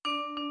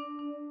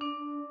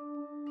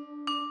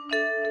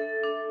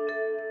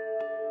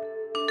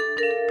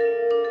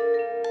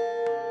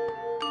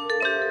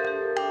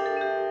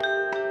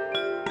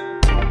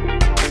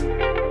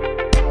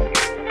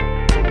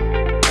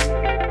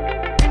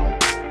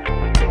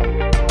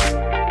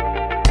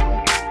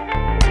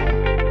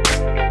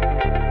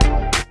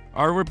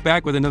All right, we're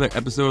back with another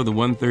episode of the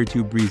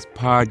 132 Breeze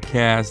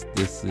podcast.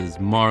 This is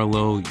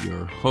Marlo,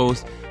 your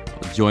host,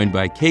 joined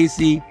by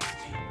Casey.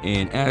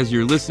 And as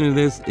you're listening to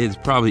this, it's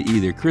probably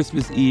either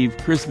Christmas Eve,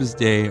 Christmas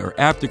Day, or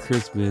after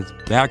Christmas,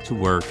 back to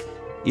work.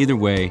 Either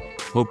way,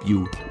 hope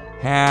you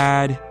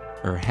had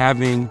or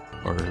having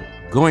or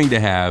going to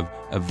have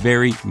a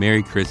very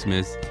Merry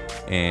Christmas.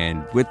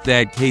 And with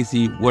that,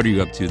 Casey, what are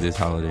you up to this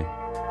holiday?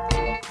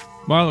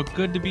 Marlo,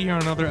 good to be here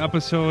on another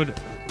episode.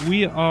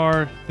 We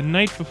are the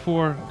night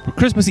before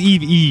Christmas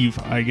Eve,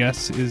 I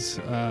guess, is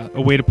a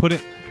way to put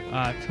it.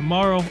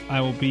 Tomorrow,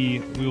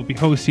 we will be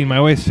hosting my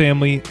wife's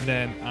family.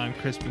 Then on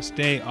Christmas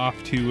Day, off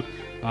to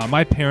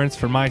my parents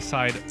for my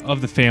side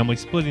of the family,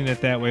 splitting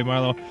it that way,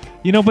 Marlo.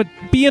 You know, but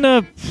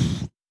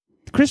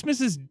Christmas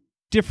is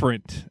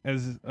different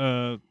as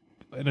an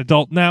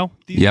adult now.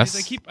 These yes.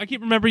 days. I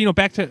keep remembering,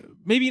 back to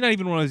maybe not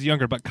even when I was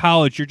younger, but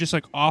college. You're just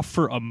like off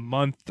for a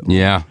month.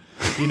 Yeah.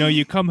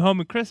 You come home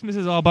and Christmas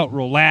is all about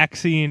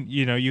relaxing.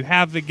 You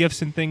have the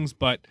gifts and things,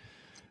 but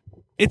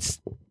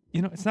it's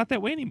not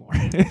that way anymore.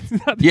 It's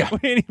not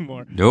that way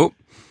anymore. Nope.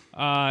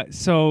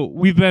 So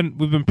we've been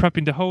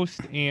prepping to host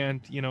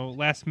and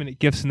last minute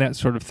gifts and that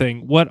sort of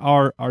thing. What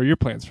are your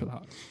plans for the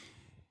holiday?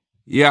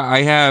 Yeah,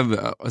 I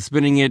have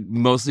spending it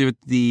mostly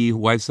with the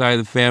wife side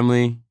of the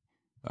family,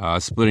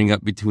 splitting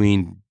up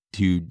between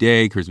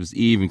today, Christmas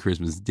Eve and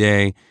Christmas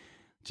Day.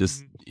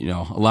 Just a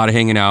lot of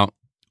hanging out,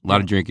 a lot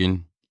of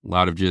drinking. A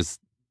lot of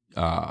just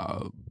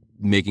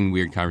making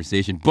weird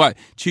conversation. But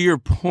to your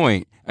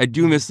point, I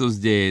do miss those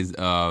days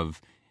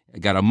of I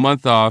got a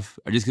month off.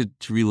 I just get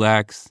to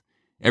relax.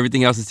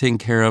 Everything else is taken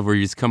care of, or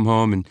you just come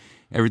home and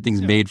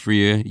everything's made for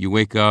you. You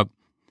wake up.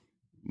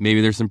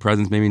 Maybe there's some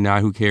presents, maybe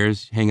not. Who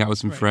cares? Hang out with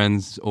some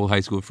friends, old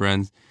high school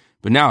friends.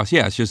 But now,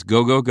 it's just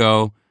go, go,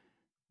 go.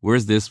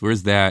 Where's this?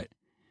 Where's that?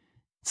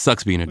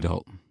 Sucks being an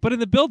adult. But in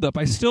the build-up,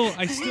 I still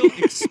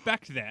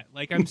expect that.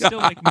 Like I'm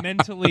still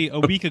mentally a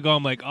week ago.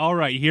 I'm like, all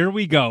right, here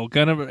we go.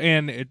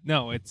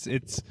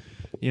 It's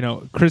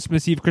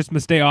Christmas Eve,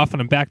 Christmas Day off,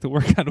 and I'm back to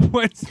work on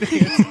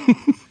Wednesday.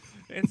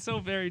 It's so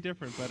very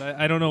different. But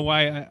I don't know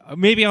why.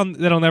 Maybe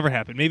that'll never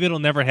happen. Maybe it'll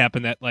never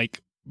happen that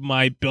like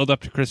my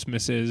build-up to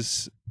Christmas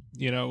is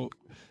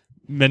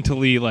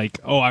mentally like,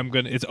 oh,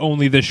 it's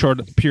only this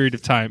short period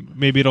of time.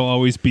 Maybe it'll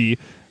always be.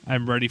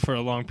 I'm ready for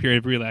a long period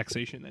of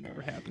relaxation. That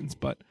never happens,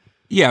 but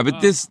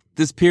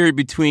this period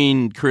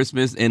between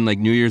Christmas and like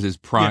New Year's is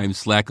prime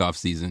slack off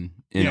season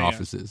in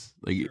offices.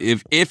 Like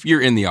if you're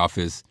in the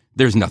office,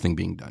 there's nothing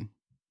being done.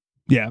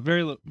 Yeah,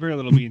 very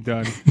little being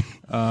done.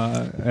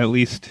 At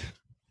least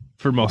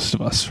for most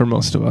of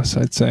us,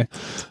 I'd say.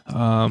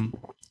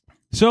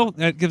 So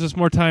that gives us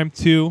more time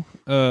to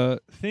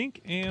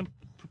think and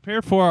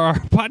prepare for our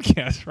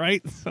podcast,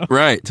 right? So,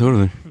 right,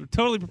 totally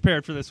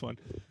prepared for this one.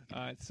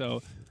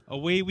 So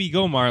away we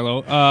go,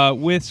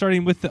 Marlo.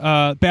 Starting with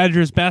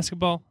Badgers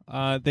basketball.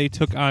 They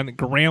took on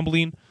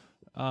Grambling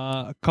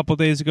a couple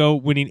days ago,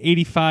 winning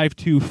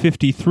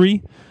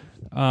 85-53.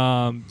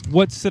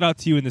 What stood out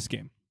to you in this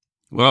game?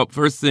 Well,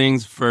 first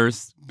things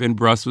first, Ben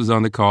Bruss was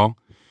on the call,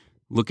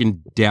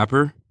 looking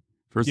dapper,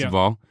 first of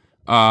all.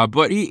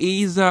 But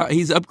he's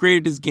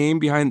upgraded his game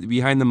behind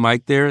the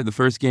mic there. The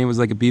first game was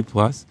like a B+.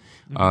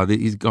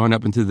 He's gone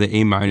up into the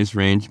A-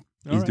 range.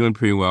 He's doing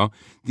pretty well.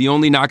 The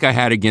only knock I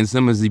had against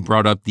him is he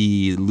brought up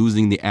the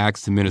losing the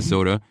axe to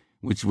Minnesota,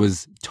 which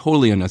was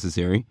totally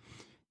unnecessary.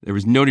 There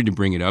was no need to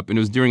bring it up. And it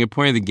was during a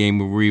point of the game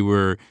where we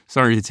were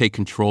starting to take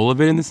control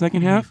of it in the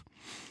second half.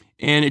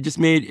 And it just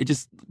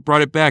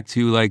brought it back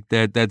to like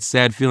that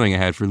sad feeling I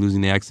had for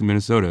losing the axe to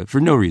Minnesota for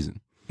no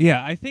reason.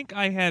 Yeah, I think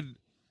I had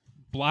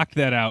blocked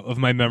that out of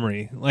my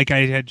memory. Like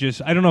I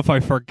don't know if I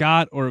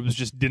forgot or it was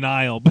just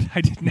denial, but I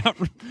did not,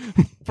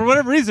 for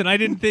whatever reason, I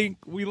didn't think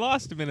we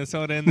lost to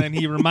Minnesota, and then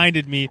he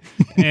reminded me,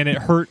 and it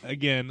hurt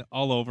again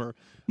all over.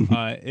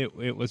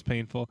 It was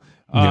painful.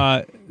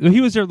 He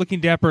was there looking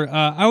dapper.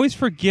 I always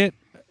forget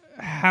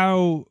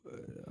how,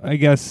 I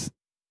guess,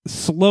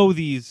 slow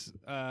these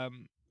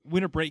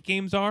winter break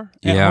games are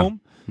at home.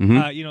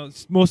 Mm-hmm.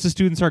 Most of the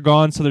students are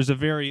gone, so there's a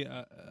very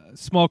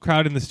small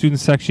crowd in the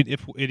student section,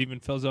 if it even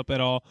fills up at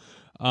all.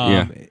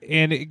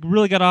 And it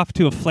really got off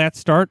to a flat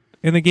start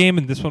in the game,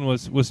 and this one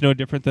was no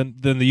different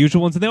than the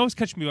usual ones. And they always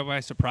catch me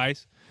by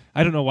surprise.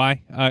 I don't know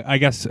why. I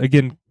guess,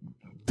 again,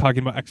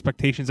 talking about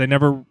expectations, I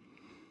never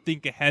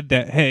think ahead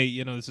that,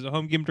 hey, this is a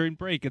home game during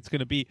break. It's going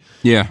to be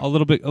a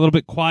little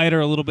bit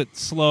quieter, a little bit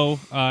slow.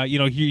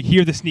 You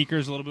hear the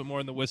sneakers a little bit more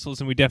in the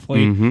whistles, and we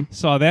definitely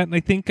saw that. And I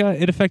think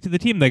it affected the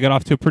team. They got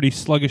off to a pretty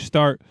sluggish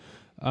start.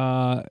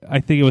 I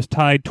think it was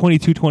tied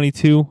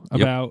 22-22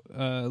 about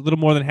a little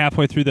more than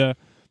halfway through the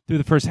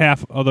first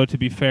half, although to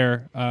be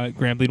fair,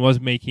 Grambling was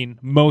making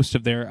most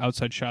of their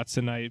outside shots,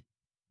 and I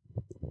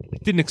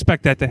didn't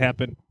expect that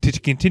to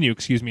continue,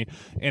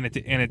 and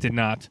it did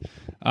not.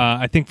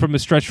 I think from a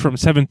stretch from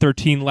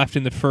 7:13 left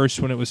in the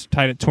first when it was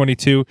tied at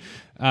 22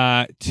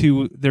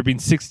 to there being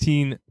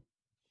 16-15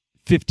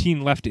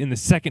 left in the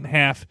second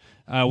half,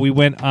 we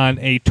went on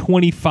a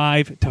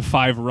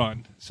 25-5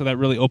 run. So that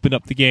really opened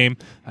up the game.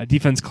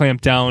 Defense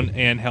clamped down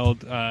and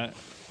held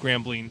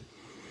Grambling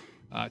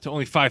to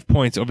only 5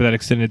 points over that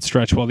extended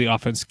stretch while the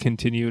offense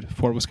continued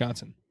for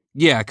Wisconsin.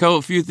 Yeah,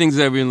 a few things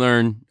that we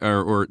learned,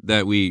 or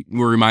that we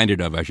were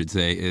reminded of, I should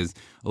say, is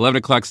 11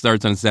 o'clock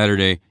starts on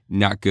Saturday,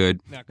 not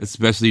good,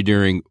 especially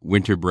during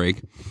winter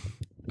break.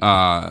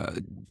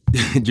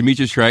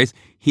 Demetrius Trice,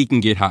 he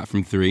can get hot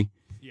from three.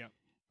 Yeah.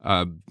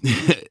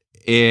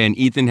 And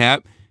Ethan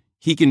Happ,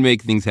 he can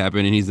make things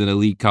happen, and he's an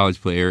elite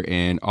college player,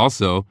 and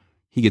also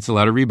he gets a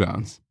lot of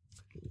rebounds.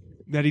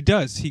 That he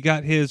does. He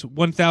got his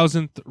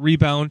 1,000th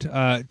rebound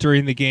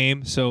during the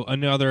game, so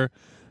another...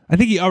 I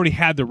think he already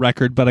had the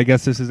record, but I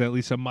guess this is at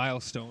least a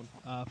milestone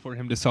for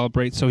him to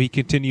celebrate. So he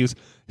continues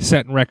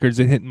setting records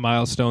and hitting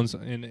milestones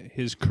in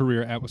his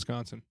career at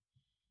Wisconsin.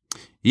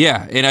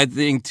 Yeah, and I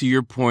think to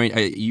your point,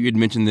 you had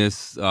mentioned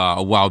this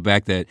a while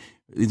back, that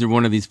these are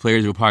one of these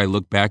players we'll probably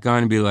look back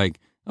on and be like,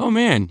 oh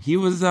man, he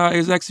was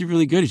actually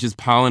really good. He's just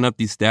piling up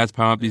these stats,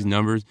 piling up these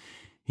numbers.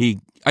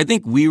 I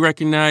think we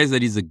recognize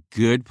that he's a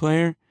good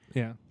player.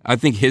 Yeah. I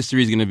think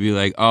history is going to be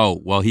like, oh,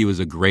 well, he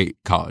was a great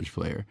college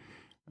player.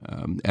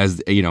 As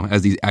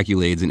these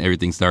accolades and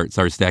everything start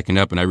stacking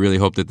up, and I really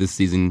hope that this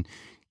season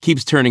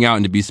keeps turning out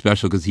and to be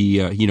special, because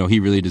he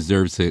really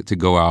deserves to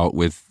go out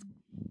with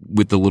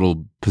the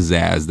little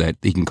pizzazz that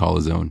he can call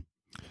his own.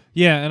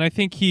 Yeah, and I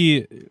think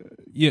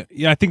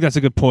I think that's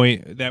a good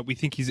point, that we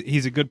think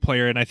he's a good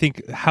player, and I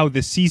think how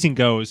this season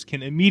goes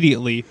can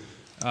immediately,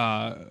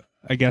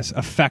 I guess,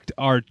 affect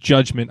our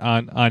judgment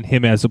on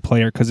him as a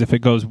player, because if it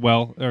goes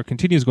well or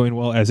continues going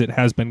well as it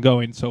has been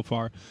going so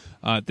far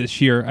this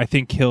year, I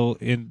think he'll,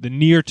 in the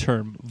near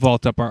term,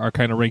 vault up our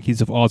kind of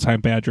rankings of all-time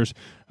Badgers.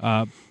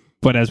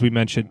 But as we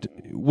mentioned,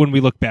 when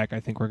we look back, I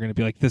think we're going to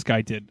be like, this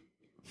guy did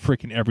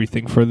freaking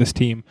everything for this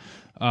team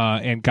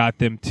and got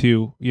them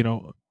to,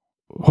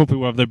 hopefully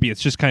wherever they'll be.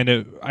 It's just kind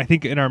of, I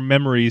think in our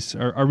memories,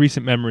 our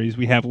recent memories,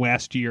 we have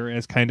last year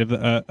as kind of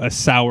a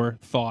sour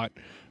thought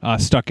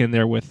stuck in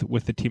there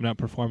with the team not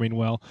performing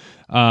well.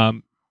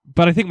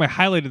 But I think my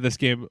highlight of this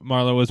game,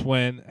 Marlo, was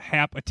when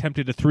Happ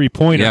attempted a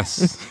three-pointer.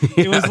 Yes.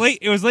 It was late.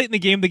 It was late in the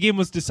game. The game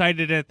was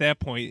decided at that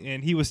point,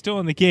 and he was still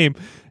in the game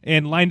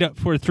and lined up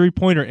for a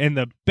three-pointer, and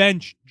the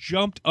bench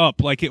jumped up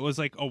like it was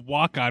like a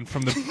walk-on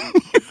from the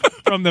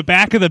from the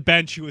back of the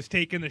bench who was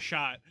taking the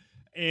shot.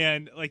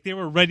 And like they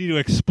were ready to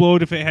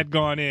explode if it had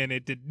gone in.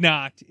 It did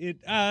not. It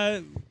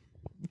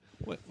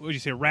what would you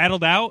say?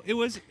 Rattled out. It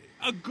was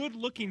a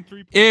good-looking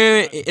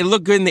three-pointer. It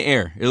looked good in the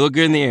air.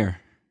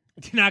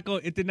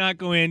 It did not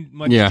go in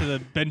much to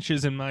the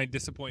benches and my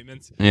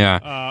disappointments.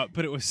 Yeah.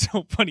 But it was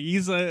so funny.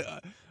 He's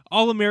a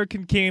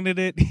All-American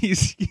candidate.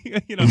 He's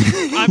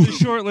on the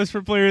short list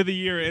for Player of the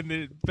Year, and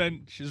the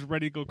bench is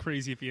ready to go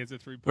crazy if he has a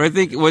three-pointer. But I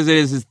think was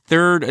it his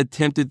third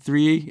attempted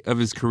three of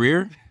his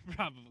career?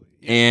 Probably.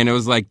 Yeah. And it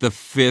was like the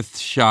fifth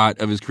shot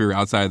of his career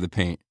outside of the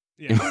paint.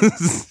 Yeah.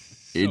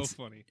 It's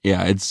funny.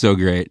 Yeah, it's so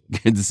great.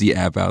 Good to see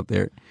App out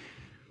there.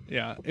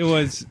 Yeah, it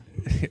was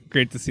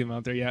great to see him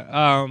out there.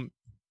 Yeah.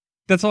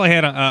 That's all I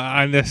had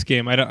on this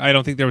game. I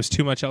don't think there was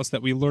too much else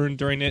that we learned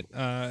during it. Do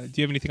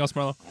you have anything else,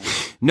 Marlo?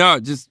 No,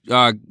 just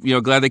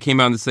glad they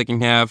came out in the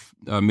second half,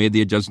 made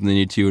the adjustment they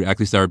needed to,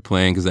 actually started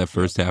playing, because that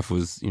first half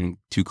was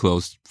too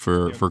close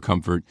for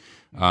comfort.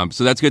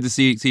 So that's good to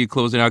see you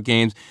closing out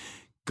games.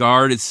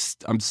 Guard,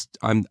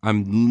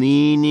 I'm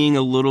leaning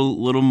a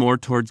little more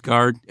towards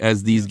guard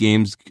as these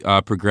games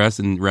progress,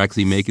 and we're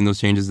actually making those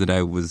changes that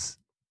I was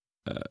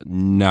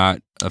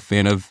not a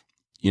fan of,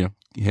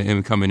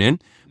 him coming in,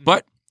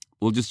 but.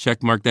 We'll just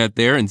check mark that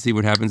there and see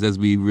what happens as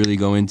we really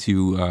go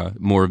into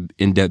more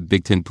in-depth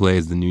Big Ten play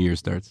as the new year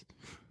starts.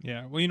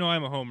 Yeah, well,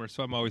 I'm a homer,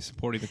 so I'm always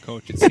supporting the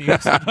coach, it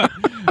seems.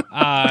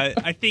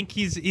 I think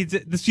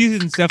the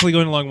season's definitely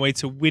going a long way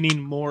to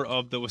winning more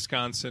of the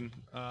Wisconsin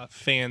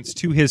fans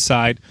to his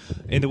side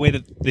in the way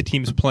that the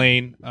team's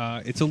playing.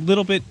 It's a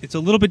little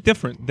bit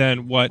different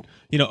than what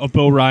a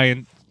Bo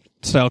Ryan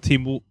style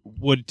team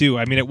would do.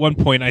 I mean, at one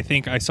point, I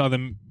think I saw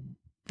them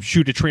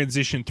shoot a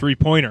transition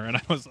three-pointer, and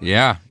I was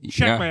like,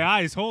 check my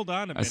eyes, hold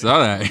on a minute. I saw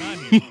that.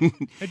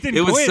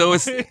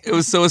 It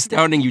was so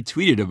astounding you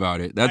tweeted about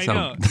it. That's I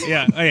know.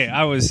 Yeah,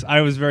 I was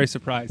very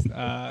surprised.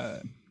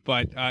 So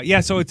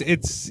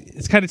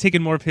it's kind of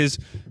taken more of his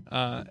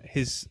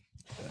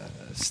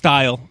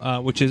style,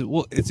 which is,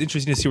 it's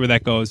interesting to see where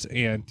that goes,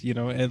 and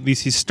at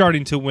least he's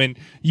starting to win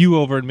you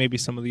over and maybe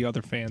some of the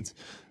other fans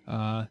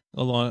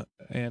along,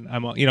 and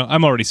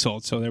I'm already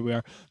sold, so there we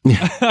are.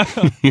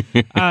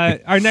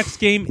 Our next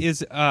game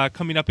is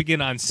coming up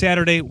again on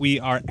Saturday. We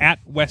are at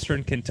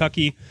Western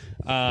Kentucky.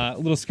 A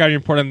little scouting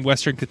report on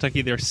Western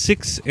Kentucky. They're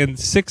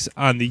 6-6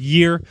 on the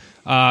year.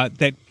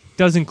 That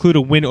does include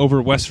a win over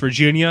West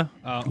Virginia,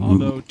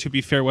 although to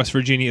be fair, West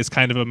Virginia is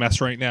kind of a mess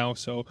right now,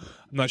 so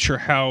I'm not sure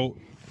how.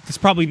 It's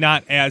probably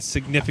not as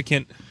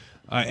significant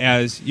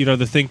as you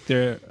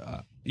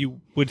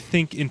would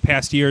think in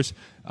past years.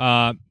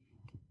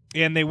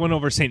 And they won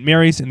over St.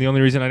 Mary's, and the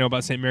only reason I know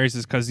about St. Mary's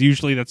is because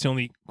usually that's the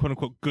only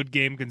quote-unquote good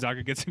game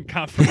Gonzaga gets in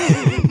conference.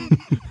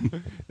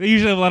 They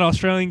usually have a lot of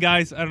Australian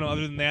guys. I don't know,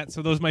 other than that.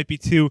 So those might be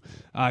two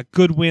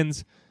good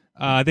wins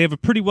They have a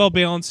pretty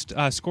well-balanced,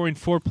 scoring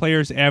 4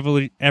 players,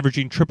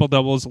 averaging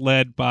triple-doubles,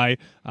 led by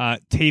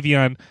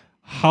Tavion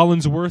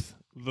Hollinsworth,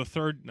 the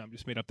third. No, I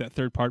just made up that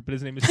third part, but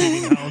his name is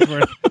Tavion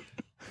Hollinsworth,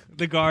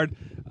 the guard.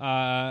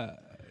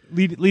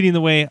 Leading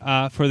the way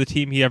for the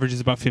team. He averages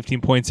about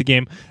 15 points a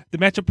game. The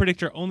matchup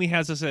predictor only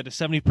has us at a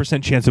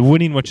 70% chance of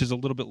winning, which is a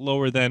little bit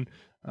lower than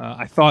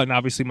I thought, and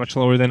obviously much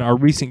lower than our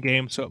recent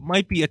game. So it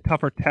might be a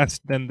tougher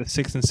test than the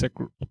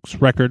 6-6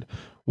 record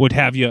would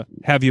have you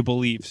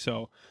believe.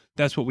 So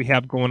that's what we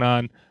have going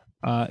on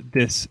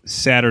this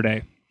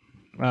Saturday.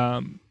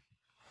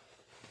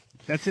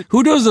 That's it.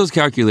 Who does those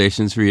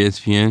calculations for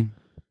ESPN?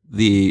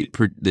 The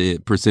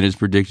percentage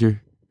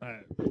predictor?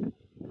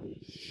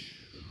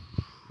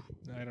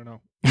 I don't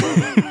know.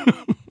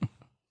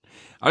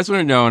 I just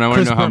want to know, and I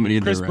want to know how many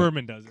of them. Chris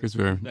Berman does it. Chris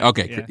Berman.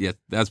 Okay, yeah,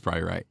 that's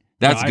probably right.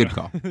 That's a good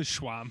call.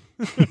 Schwam.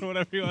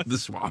 Whatever he was. The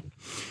Schwam.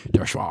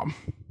 Der Schwam.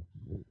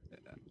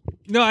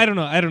 No, I don't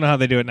know. I don't know how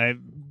they do it, and I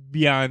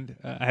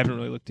haven't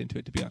really looked into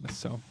it, to be honest.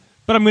 So,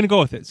 but I'm going to go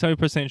with it.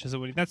 70% chance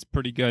of winning. That's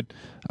pretty good.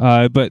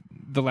 But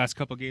the last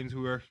couple games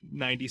we were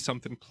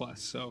 90-something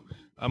plus, so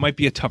it might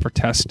be a tougher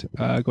test.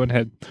 Going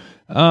ahead.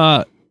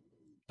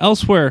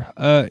 Elsewhere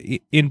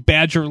in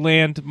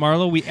Badgerland,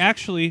 Marlo, we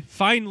actually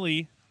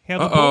finally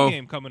have a bowl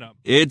game coming up.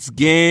 It's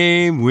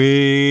game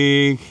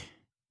week.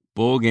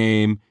 Bowl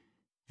game.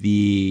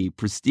 The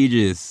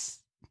prestigious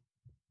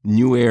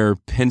New Air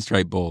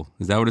Pinstripe Bowl.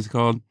 Is that what it's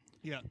called?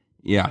 Yeah.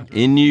 Yeah. Right.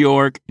 In New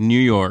York.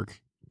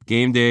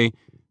 Game day,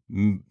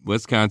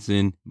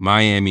 Wisconsin,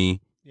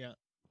 Miami. Yeah.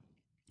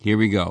 Here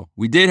we go.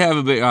 We did have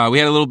a bit. We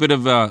had a little bit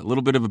of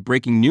a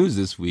breaking news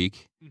this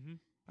week.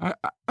 Mm-hmm.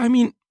 I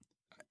mean,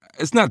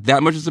 it's not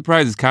that much of a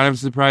surprise. It's kind of a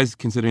surprise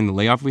considering the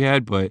layoff we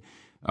had, but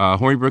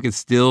Hornibrook is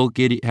still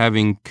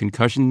having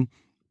concussion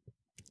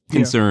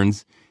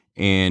concerns,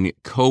 and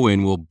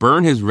Cohen will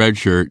burn his red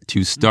shirt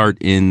to start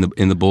in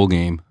the bowl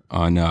game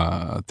on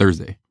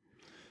Thursday.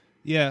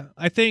 Yeah,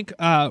 I think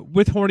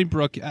with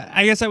Hornibrook,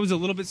 I guess I was a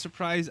little bit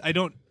surprised.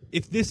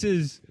 If this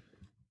is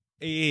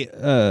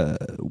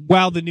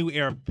while the New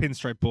Era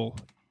Pinstripe Bowl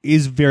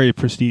is very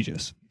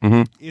prestigious,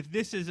 if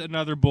this is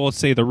another bowl,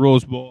 say the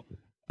Rose Bowl,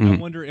 I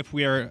wonder if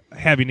we are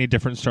having a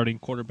different starting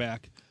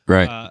quarterback.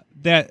 Right.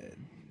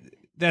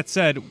 That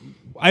said,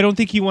 I don't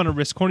think you want to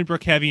risk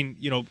Hornibrook having,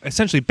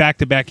 essentially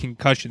back-to-back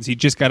concussions. He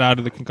just got out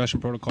of the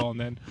concussion protocol and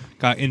then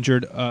got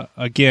injured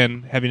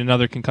again, having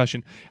another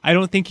concussion. I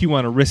don't think you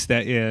want to risk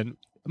that in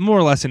more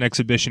or less an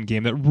exhibition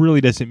game that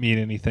really doesn't mean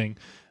anything.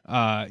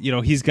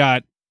 He's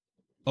got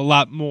a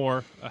lot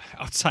more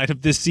outside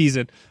of this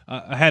season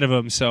ahead of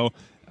him, so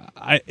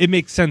it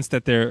makes sense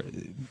that they're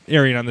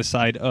erring on the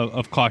side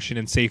of caution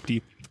and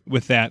safety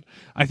with that.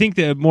 I think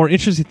the more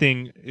interesting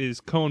thing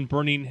is Cohen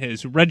burning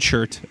his red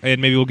shirt,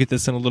 and maybe we'll get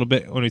this in a little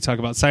bit when we talk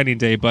about signing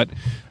day, but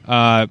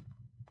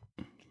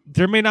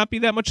there may not be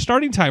that much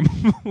starting time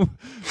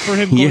for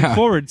him going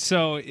forward.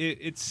 So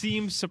it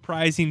seems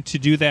surprising to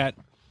do that,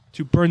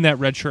 to burn that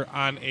red shirt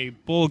on a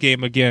bowl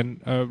game,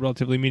 again, a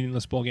relatively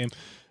meaningless bowl game,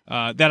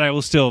 that I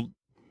will still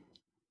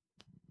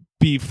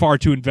be far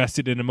too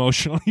invested in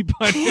emotionally.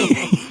 But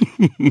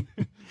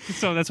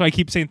so that's why I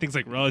keep saying things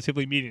like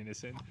relatively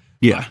meaningless and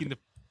blocking the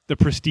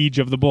prestige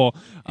of the bowl.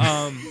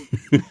 But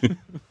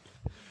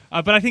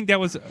I think that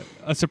was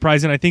a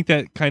surprise, and I think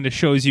that kind of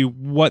shows you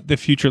what the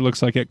future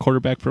looks like at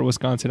quarterback for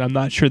Wisconsin. I'm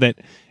not sure that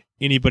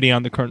anybody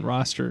on the current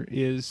roster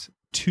is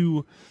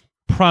too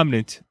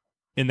prominent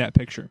in that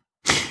picture.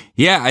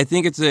 Yeah, I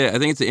think it's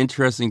an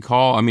interesting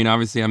call. I mean,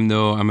 obviously,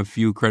 I'm a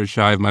few credits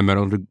shy of my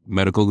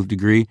medical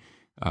degree,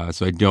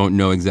 so I don't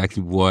know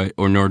exactly what,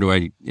 or nor do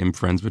I am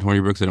friends with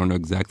Hornibrook, so I don't know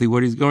exactly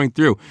what he's going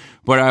through.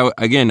 But I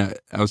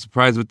was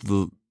surprised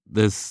with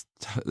this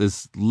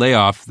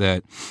layoff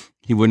that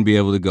he wouldn't be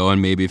able to go,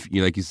 and maybe if,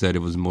 like you said, it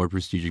was a more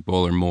prestigious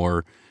bowl or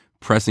more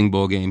pressing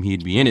bowl game,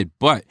 he'd be in it.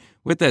 But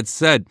with that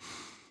said,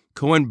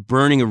 Cohen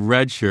burning a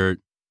red shirt,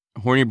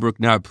 Hornibrook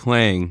not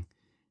playing,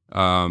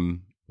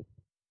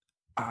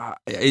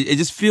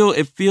 it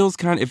feels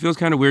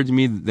kind of weird to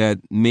me that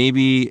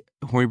maybe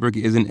Hornibrook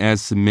isn't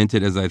as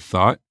cemented as I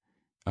thought,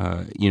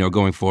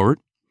 going forward.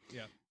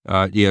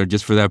 Yeah.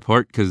 Just for that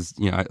part, because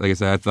like I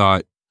said, I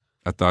thought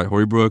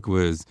Hornibrook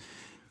was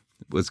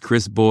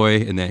Chris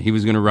Boy, and that he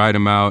was going to ride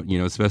him out,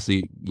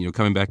 especially,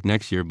 coming back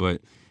next year.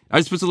 But I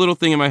just put a little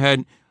thing in my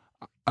head.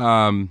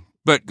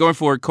 But going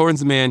forward, Cohen's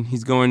the man.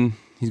 He's going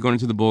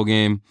into the bowl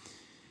game.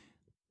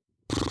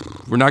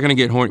 We're not going to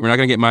get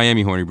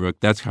Miami Hornibrook.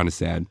 That's kind of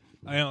sad.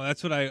 I know.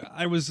 That's what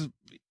I was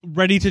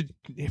ready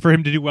for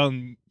him to do well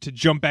and to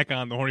jump back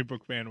on the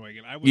Hornibrook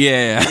bandwagon.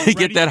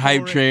 Get that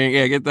hype train.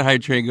 Yeah, get the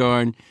hype train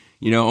going.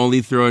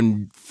 Only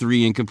throwing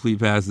 3 incomplete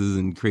passes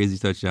and crazy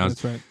touchdowns.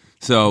 That's right.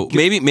 So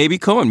maybe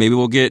Cohen. Maybe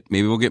we'll get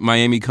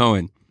Miami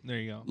Cohen. There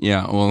you go.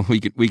 Yeah. Well, we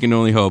can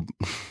only hope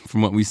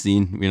from what we've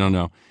seen. We don't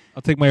know.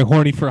 I'll take my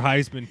horny for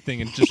Heisman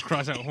thing and just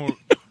cross out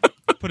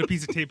put a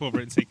piece of tape over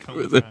it and say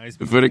Cohen for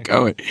Heisman. Put it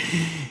Cohen.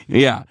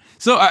 Yeah.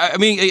 So I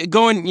mean,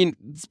 going.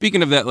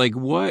 Speaking of that, like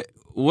what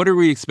are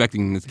we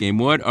expecting in this game?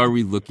 What are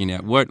we looking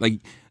at? What like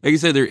you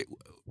said,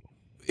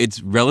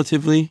 it's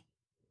relatively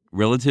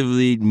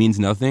relatively means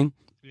nothing,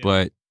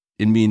 but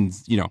it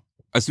means,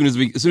 as soon as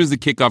the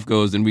kickoff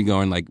goes and we go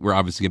and like, we're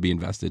obviously gonna be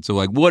invested. So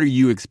like, what are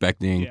you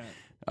expecting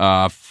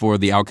for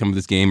the outcome of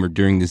this game or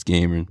during this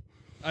game?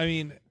 I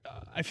mean,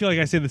 I feel like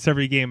I say this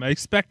every game. I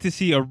expect to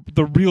see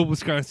the real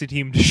Wisconsin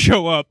team to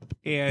show up,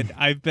 and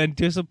I've been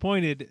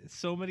disappointed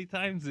so many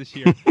times this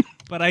year.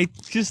 But I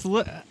just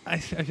look. I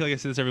feel like I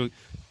say this every week.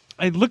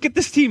 I look at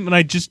this team and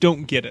I just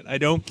don't get it. I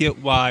don't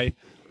get why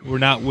we're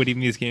not winning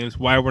these games.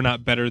 Why we're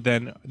not better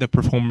than the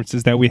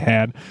performances that we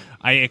had.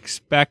 I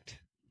expect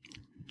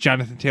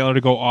Jonathan Taylor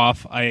to go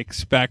off. I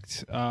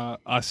expect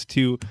us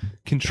to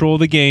control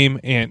the game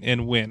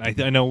and win.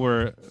 I know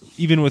we're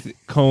even with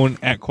Cohen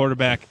at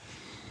quarterback.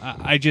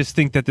 I just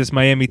think that this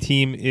Miami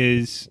team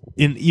is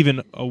in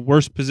even a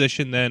worse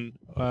position than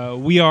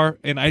we are,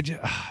 and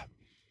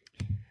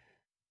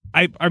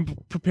I'm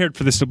prepared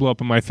for this to blow up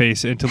in my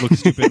face and to look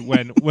stupid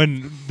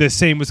when the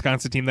same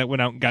Wisconsin team that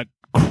went out and got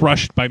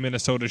crushed by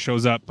Minnesota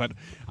shows up. But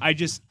I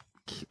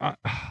don't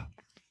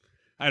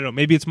know.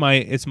 Maybe it's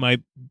my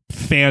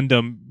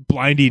fandom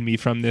blinding me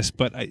from this,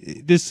 but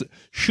this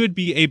should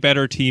be a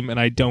better team, and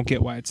I don't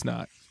get why it's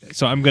not.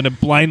 So I'm going to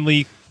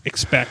blindly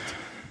expect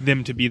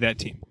them to be that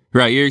team.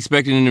 Right, you're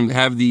expecting them to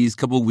have these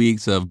couple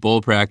weeks of bowl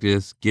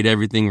practice, get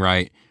everything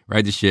right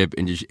the ship,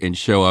 and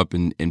show up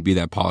and be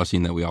that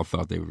polishing that we all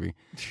thought they would be.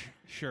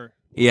 Sure.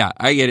 Yeah,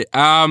 I get it.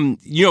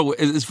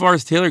 As far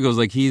as Taylor goes,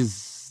 like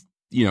he's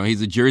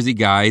a Jersey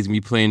guy. He's gonna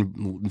be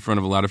playing in front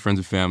of a lot of friends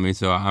and family,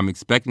 so I'm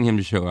expecting him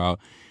to show out.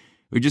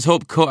 I just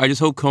hope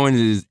Cohen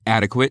is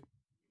adequate.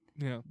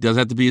 Yeah, doesn't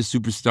have to be a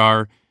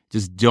superstar.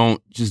 Just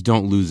don't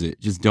lose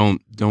it. Just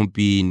don't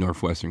be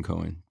Northwestern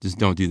Cohen. Just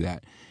don't do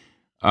that.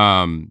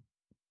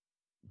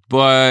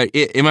 But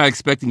am I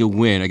expecting a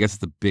win? I guess it's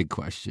the big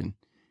question.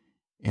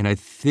 And I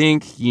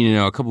think,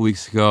 a couple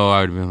weeks ago, I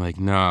would have been like,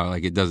 no,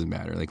 like it doesn't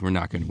matter. Like we're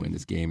not going to win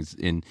this game.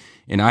 And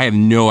I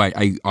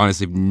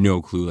honestly have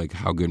no clue like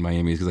how good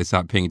Miami is because I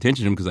stopped paying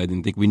attention to them because I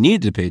didn't think we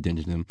needed to pay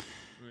attention to them.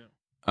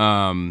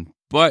 Yeah.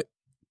 But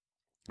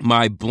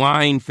my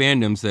blind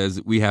fandom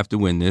says we have to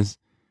win this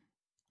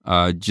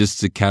just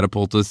to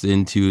catapult us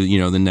into,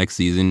 the next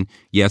season.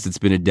 Yes, it's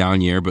been a down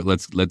year, but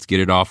let's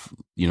get it off,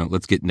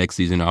 let's get next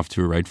season off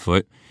to a right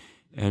foot.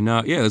 And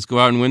let's go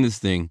out and win this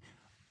thing.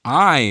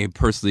 I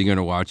personally going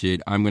to watch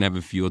it. I'm going to have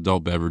a few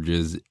adult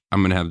beverages.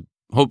 I'm going to have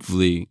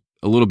hopefully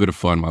a little bit of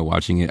fun while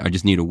watching it. I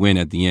just need a win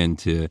at the end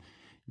to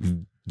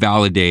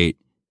validate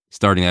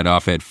starting that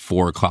off at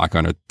 4:00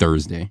 on a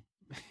Thursday.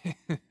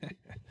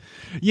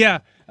 Yeah,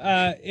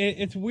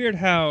 it's weird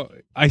how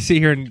I sit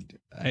here and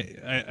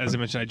as I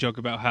mentioned, I joke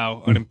about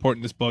how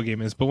unimportant this ball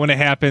game is, but when it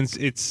happens,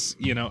 it's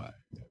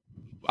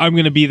I'm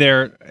going to be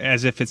there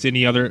as if it's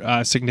any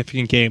other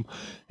significant game,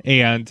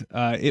 and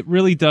it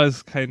really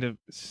does kind of.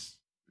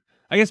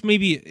 I guess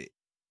maybe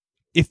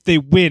if they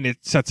win,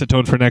 it sets a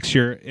tone for next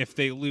year. If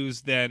they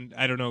lose, then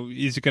I don't know.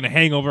 Is it going to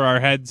hang over our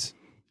heads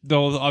the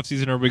whole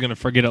offseason, or are we going to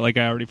forget it like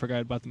I already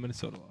forgot about the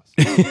Minnesota loss?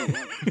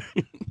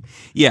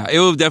 Yeah, it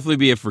will definitely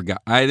be I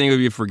think it would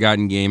be a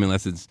forgotten game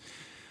unless it's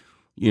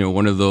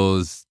one of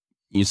those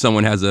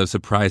someone has a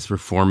surprise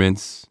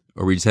performance,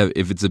 or we just have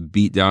if it's a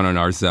beat down on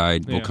our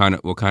side, we'll kind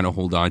of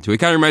hold on to it. It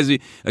kind of reminds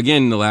me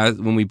again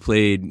when we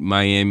played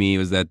Miami. It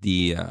was at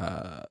the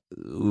I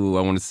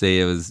want to say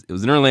it was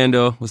in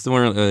Orlando. What's the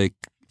one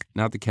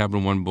not the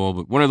Capital One Bowl,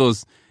 but one of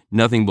those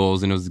nothing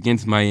bowls, and it was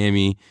against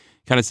Miami.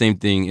 Kind of same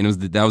thing, and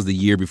that was the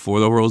year before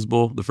the Rose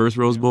Bowl, the first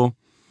Rose Bowl.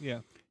 Yeah.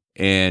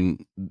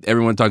 And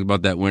everyone talked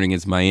about that win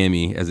against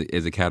Miami as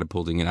a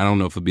catapulting, and I don't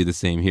know if it'll be the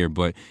same here,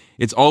 but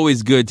it's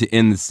always good to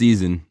end the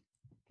season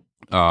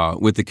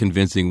with a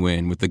convincing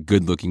win, with a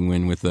good-looking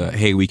win, with a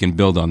hey, we can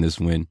build on this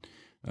win,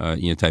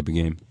 type of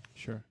game.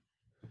 Sure.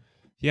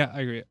 Yeah,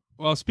 I agree.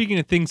 Well, speaking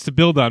of things to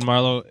build on,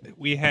 Marlo,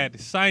 we had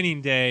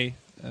signing day.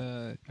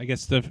 I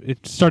guess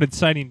it started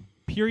signing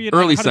period.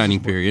 Early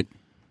signing period.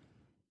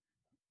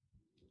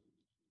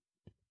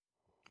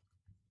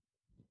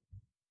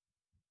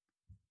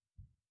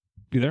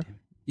 You there?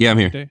 Yeah, I'm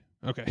here. Day?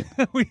 Okay.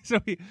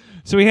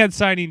 So we had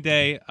signing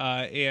day,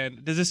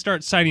 and does this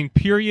start signing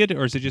period,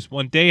 or is it just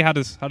one day? How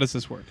does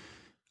this work?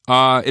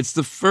 It's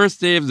the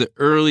first day of the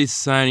early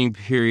signing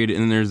period,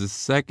 and then there's a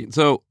second.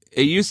 So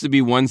it used to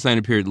be one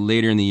signing period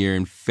later in the year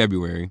in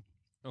February.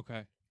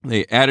 Okay.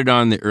 They added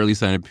on the early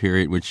signing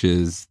period, which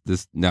is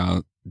this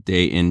now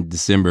day in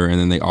December,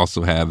 and then they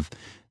also have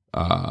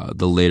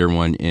the later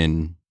one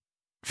in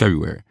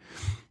February.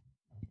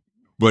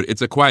 But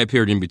it's a quiet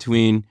period in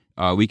between.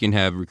 We can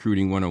have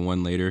recruiting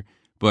one-on-one later.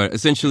 But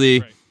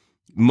essentially,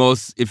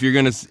 if you're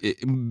going to,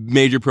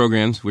 major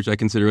programs, which I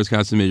consider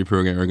Wisconsin major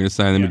program, are going to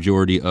sign the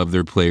majority of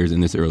their players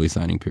in this early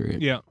signing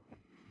period. Yeah.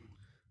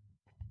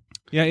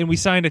 Yeah, and we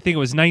signed, I think it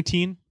was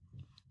 19.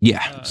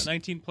 Yeah.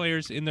 19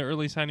 players in the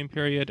early signing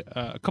period.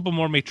 A couple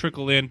more may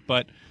trickle in,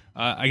 but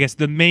I guess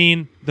the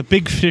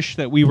big fish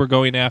that we were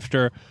going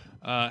after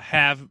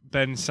have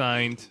been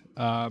signed,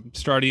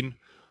 starting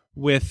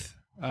with,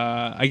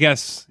 I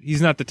guess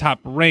he's not the top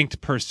ranked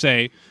per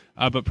se,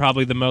 but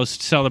probably the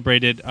most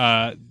celebrated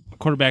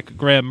quarterback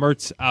Graham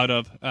Mertz out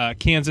of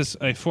Kansas,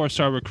 a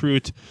 4-star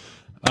recruit.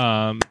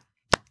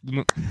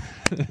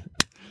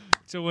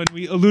 So when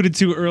we alluded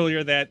to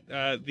earlier that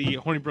the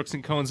Horny Brooks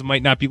and Cones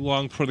might not be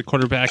long for the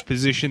quarterback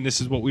position,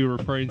 this is what we were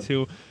referring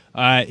to.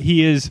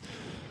 He is,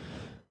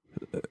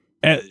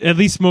 at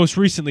least most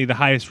recently, the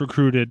highest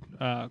recruited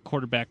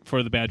quarterback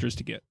for the Badgers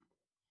to get.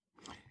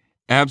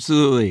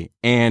 Absolutely.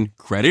 And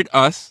credit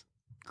us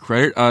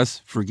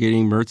for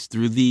getting Mertz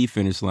through the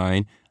finish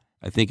line.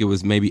 I think it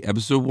was maybe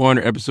episode 1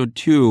 or episode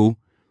 2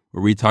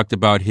 where we talked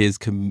about his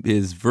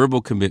verbal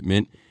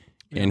commitment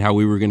and how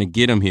we were going to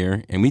get him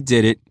here, and we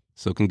did it.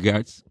 So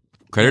congrats.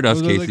 Credit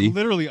us, Casey. Like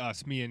literally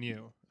us, me and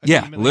you.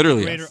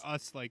 Literally greater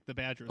us, like the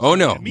Badgers. Oh,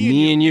 no.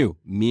 Me and you.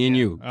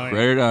 Oh,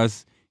 credit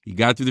us. He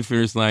got through the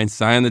finish line,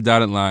 signed the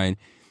dotted line.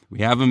 We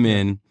have him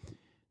in.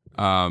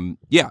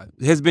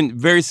 Has been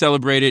very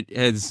celebrated.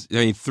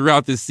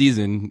 Throughout this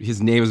season,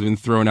 his name has been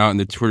thrown out in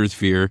the Twitter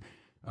sphere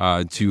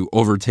to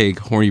overtake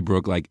Horny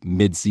Brook like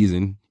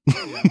mid-season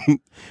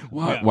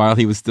while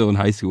he was still in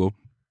high school.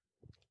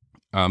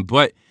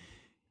 With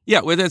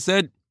that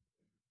said,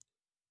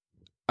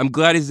 I'm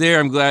glad he's there.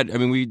 I'm glad. I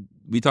mean,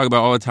 we talk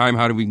about all the time,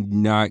 how do we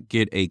not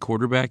get a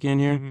quarterback in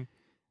here? Mm-hmm.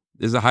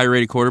 There's a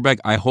high-rated quarterback.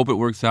 I hope it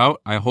works out.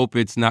 I hope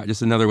it's not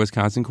just another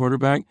Wisconsin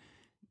quarterback.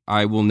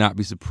 I will not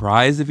be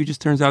surprised if he just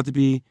turns out to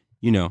be,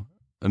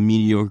 a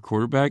mediocre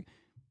quarterback.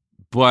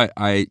 But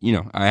I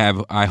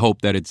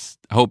hope that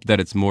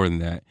it's more than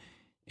that.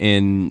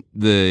 And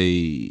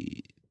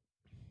the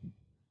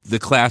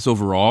class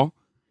overall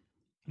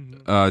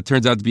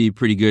turns out to be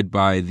pretty good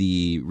by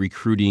the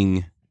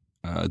recruiting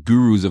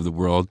gurus of the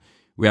world.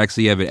 We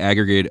actually have an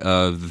aggregate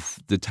of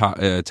the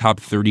top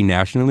 30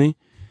 nationally,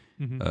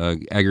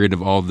 aggregate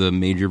of all the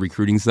major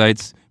recruiting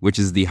sites, which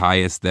is the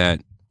highest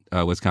that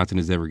Wisconsin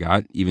has ever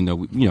got. Even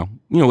though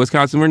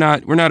Wisconsin, we're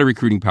not a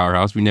recruiting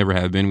powerhouse. We never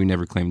have been. We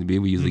never claim to be.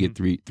 We usually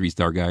get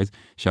three-star guys.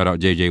 Shout out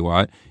J.J.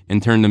 Watt,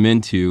 and turn them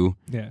into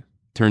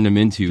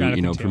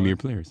premier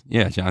players.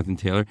 Yeah, Jonathan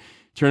Taylor,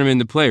 turn them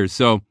into players.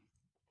 So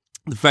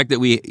the fact that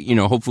we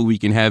hopefully we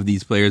can have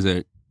these players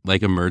that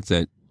like a Mertz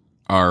that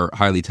are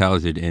highly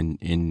talented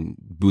and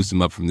boost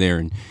them up from there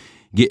and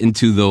get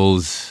into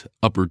those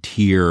upper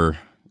tier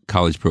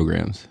college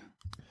programs.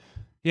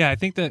 Yeah, I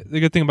think that the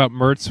good thing about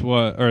Mertz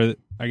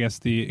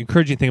the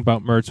encouraging thing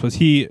about Mertz was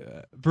he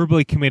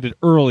verbally committed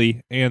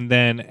early, and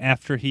then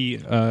after he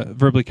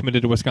verbally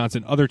committed to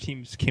Wisconsin, other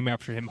teams came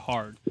after him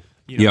hard.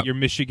 Your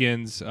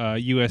Michigans,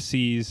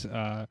 USC's.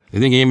 I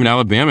think even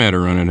Alabama had a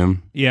run at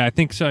him. Yeah, I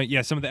think so.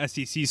 Yeah, some of the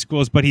SEC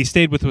schools, but he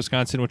stayed with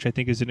Wisconsin, which I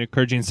think is an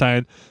encouraging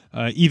sign.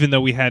 Even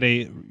though we had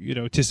a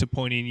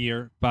disappointing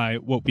year by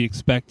what we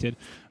expected.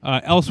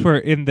 Elsewhere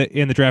in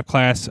the draft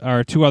class,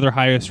 our two other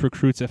highest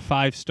recruits, a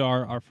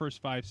 5-star, our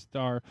first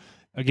 5-star,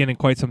 again in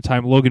quite some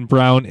time. Logan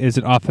Brown is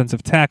an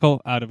offensive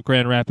tackle out of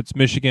Grand Rapids,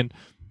 Michigan.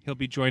 He'll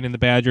be joining the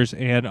Badgers,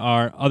 and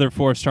our other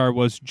 4-star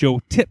was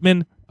Joe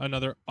Tippmann,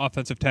 another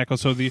offensive tackle.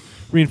 So the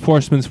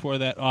reinforcements for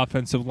that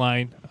offensive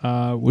line,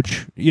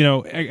 which,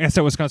 I guess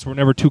at Wisconsin we're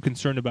never too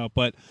concerned about.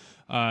 But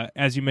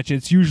as you mentioned,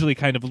 it's usually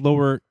kind of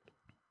lower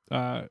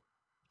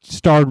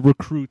starred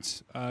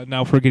recruits.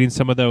 Now if we're getting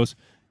some of those,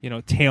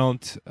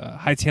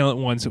 high talent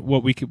ones,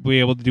 what we could be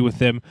able to do with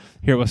them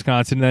here at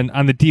Wisconsin. And then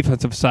on the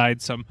defensive side,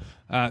 some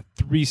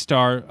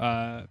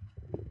 3-star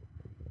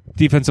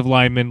defensive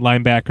linemen,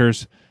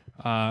 linebackers,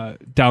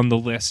 down the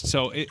list.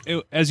 So,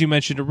 as you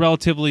mentioned, a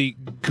relatively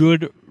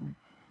good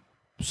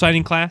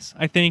signing class,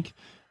 I think.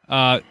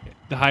 The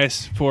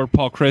highest for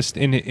Paul Chryst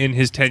in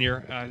his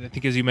tenure, I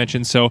think, as you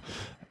mentioned. So,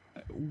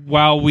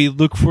 while we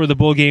look for the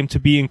bowl game to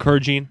be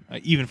encouraging,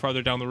 even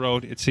farther down the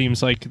road, it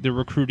seems like the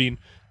recruiting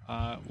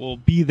will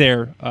be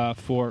there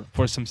for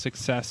some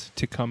success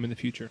to come in the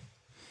future.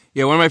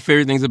 Yeah, one of my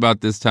favorite things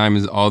about this time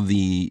is all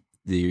the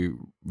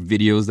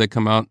videos that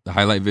come out, the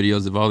highlight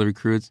videos of all the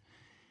recruits.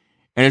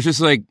 And it's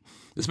just like,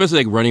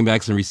 especially like running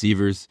backs and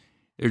receivers,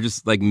 they're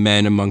just like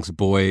men amongst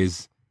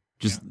boys,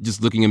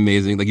 just looking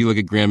amazing. Like you look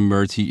at Graham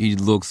Mertz, he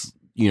looks,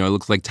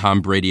 looks like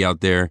Tom Brady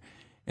out there,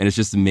 and it's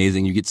just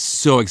amazing. You get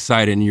so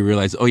excited and you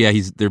realize, oh yeah,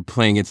 they're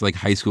playing against like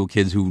high school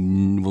kids who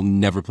will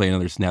never play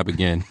another snap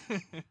again.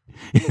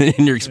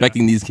 And you're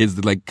expecting these kids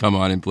to like come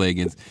on and play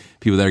against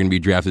people that are going to be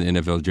drafted in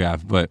the NFL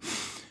draft. But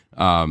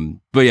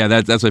yeah,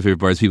 that's my favorite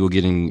part is people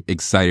getting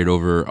excited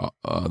over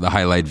the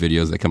highlight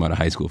videos that come out of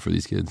high school for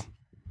these kids.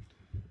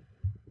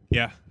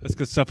 Yeah, that's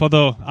good stuff.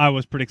 Although I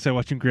was pretty excited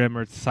watching Graham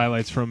Mertz's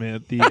highlights from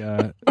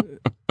the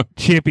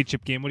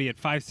championship game. What he had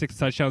 5-6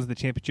 touchdowns in the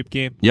championship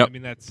game. Yep. I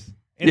mean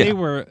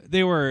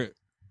they were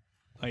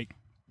like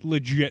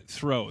legit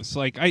throws.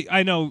 Like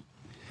I know,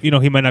 he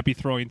might not be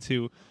throwing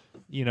to,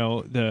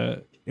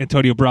 the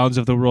Antonio Browns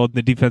of the world.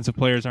 The defensive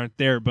players aren't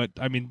there, but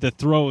I mean the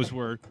throws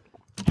were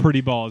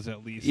pretty balls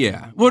at least.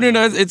 Yeah. Well,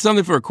 it's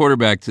something for a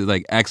quarterback to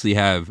like actually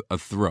have a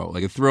throw,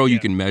 like a throw you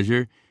can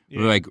measure.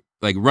 Yeah.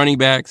 Like running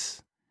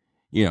backs.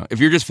 If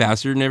you're just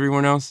faster than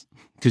everyone else,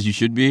 because you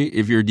should be,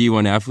 if you're a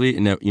D1 athlete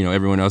and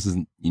everyone else is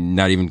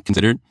not even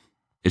considered,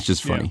 it's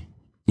just funny. Yeah.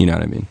 You know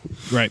what I mean?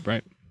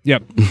 Right.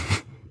 Yep.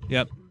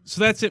 Yep. So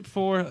that's it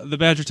for the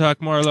Badger Talk,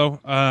 Marlo.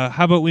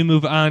 How about we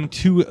move on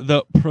to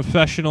the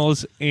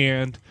professionals?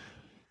 And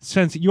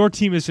since your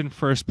team is in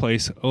first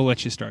place, I'll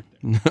let you start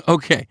there.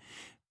 Okay.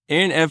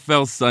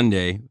 NFL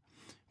Sunday,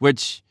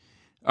 which,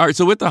 all right,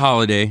 so with the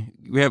holiday,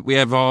 we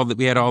had all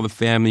the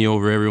family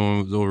over,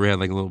 everyone was over, we had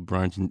like a little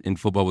brunch, and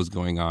football was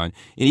going on.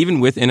 And even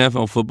with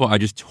NFL football, I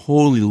just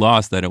totally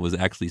lost that it was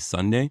actually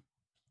Sunday.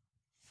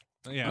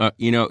 Yeah.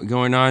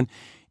 Going on.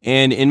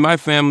 And in my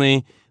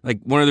family, like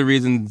one of the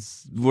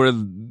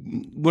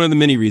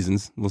many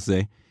reasons, we'll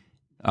say,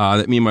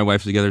 that me and my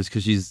wife are together is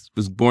because she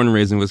was born and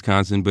raised in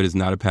Wisconsin, but is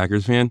not a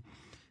Packers fan.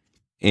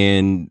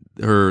 And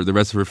the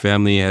rest of her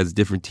family has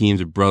different teams.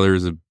 Her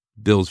brother's a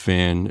Bills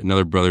fan,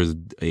 another brother's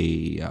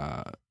a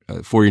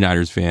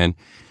 49ers fan.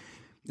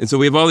 And so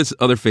we have all these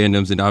other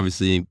fandoms, and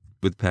obviously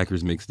with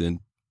Packers mixed in.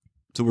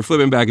 So we're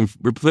flipping back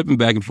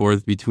and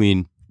forth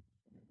between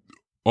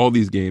all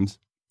these games.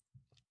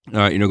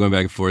 Going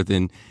back and forth,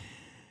 and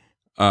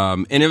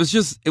it was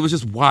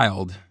just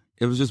wild.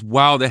 It was just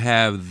wild to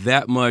have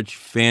that much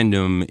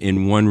fandom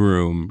in one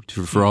room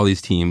for all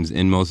these teams,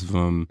 and most of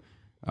them,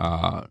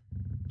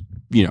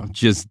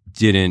 just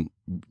didn't.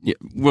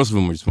 Most of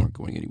them just weren't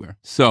going anywhere.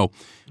 So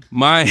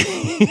my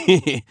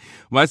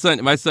my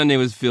Sunday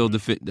was filled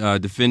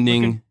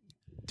defending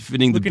the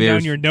Looking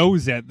Bears. down your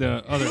nose at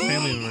the other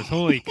family members.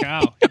 Holy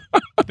cow!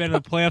 Been in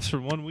the playoffs for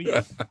 1 week.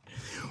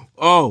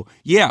 Oh,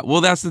 yeah.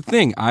 Well, that's the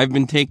thing. I've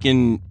been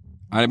taking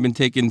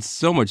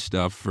so much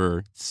stuff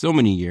for so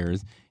many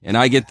years, and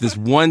I get this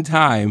one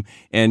time,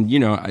 and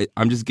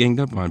I'm just ganged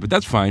up on. But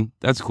that's fine.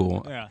 That's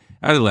cool. Yeah.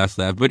 I had a last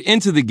laugh. But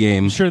into the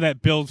game, I'm sure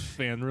that Bills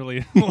fan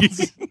really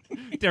holds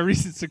their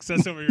recent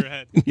success over your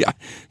head. Yeah,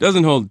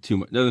 doesn't hold too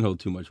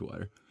much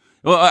water.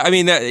 Well, I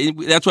mean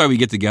that's why we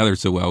get together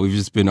so well. We've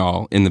just been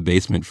all in the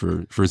basement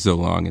for so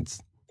long.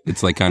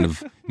 It's like kind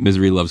of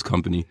misery loves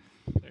company.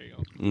 There you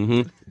go.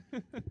 Mm-hmm.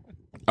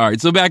 All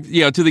right, so back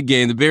to the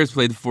game. The Bears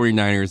played the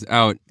 49ers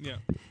out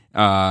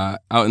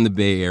in the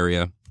Bay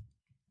Area.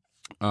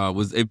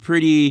 Was a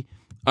pretty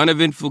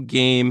uneventful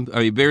game. I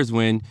mean, Bears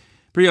win.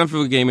 Pretty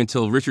uneventful game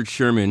until Richard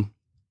Sherman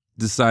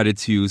decided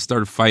to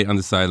start a fight on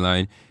the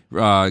sideline.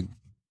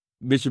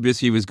 Mitch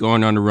Trubisky was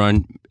going on a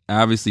run,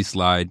 obviously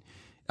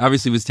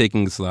was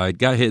taking the slide,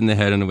 got hit in the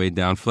head on the way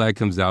down. Flag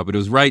comes out, but it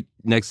was right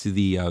next to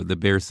the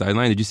Bears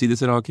sideline. Did you see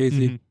this at all,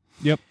 Casey?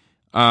 Mm-hmm. Yep.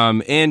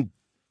 And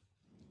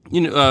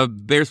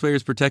Bears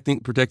players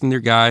protecting their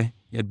guy.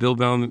 You had Bill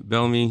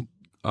Bellamy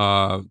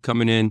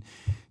coming in,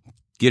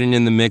 getting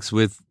in the mix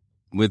with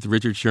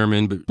Richard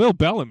Sherman. But Bill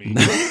Bellamy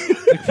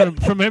like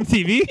from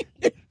MTV.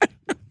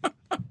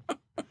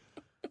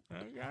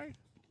 Okay.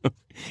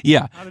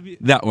 Yeah,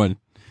 that one.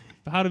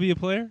 How to be a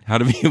player? How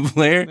to be a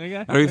player? That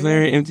guy? How to be a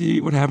player at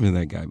MTV? What happened to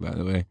that guy, by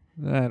the way?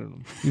 I don't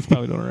know. He's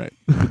probably doing all right.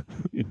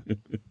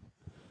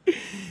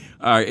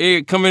 All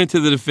right, coming into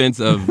the defense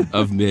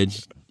of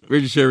Mitch,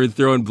 Richard Sherman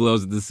throwing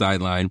blows at the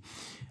sideline.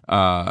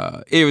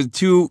 It was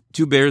two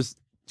Bears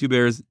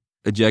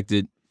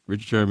ejected.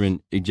 Richard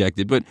Sherman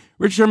ejected, but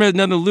Richard Sherman had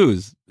nothing to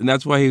lose, and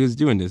that's why he was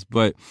doing this.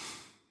 But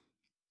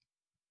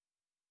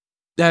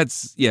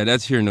that's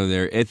here nor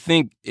there. I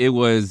think it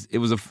was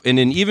and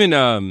then even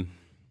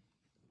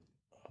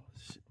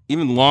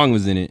Long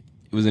was in it.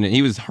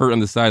 He was hurt on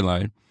the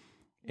sideline,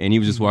 and he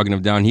was just walking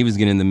up down. He was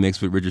getting in the mix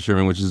with Richard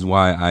Sherman, which is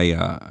why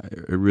I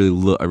really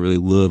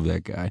love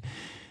that guy.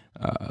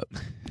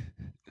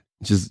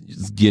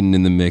 Just getting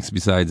in the mix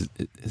besides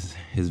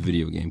his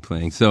video game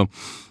playing. So,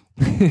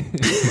 what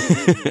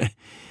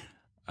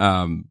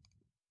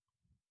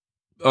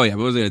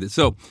was I?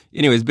 So,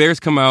 anyways, Bears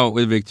come out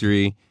with a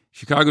victory.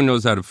 Chicago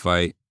knows how to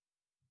fight.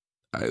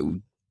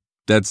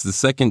 That's the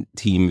second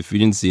team. If you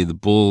didn't see it, the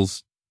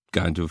Bulls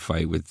got into a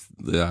fight with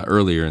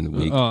earlier in the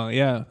week. Oh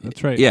yeah,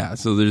 that's right. Yeah,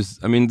 so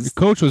the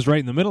coach was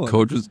right in the middle.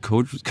 Coach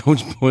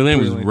Boylan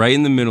was right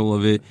in the middle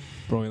of it.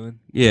 Boylan.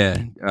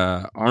 Yeah,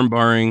 arm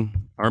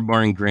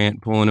barring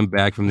Grant, pulling him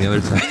back from the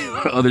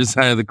other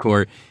side of the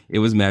court. It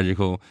was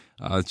magical.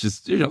 It's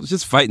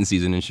just fighting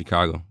season in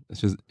Chicago.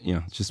 It's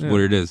just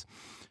what it is.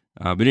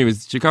 But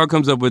anyways, Chicago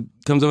comes up with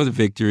a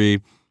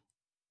victory.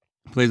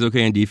 Plays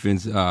okay on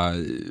defense.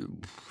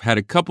 Had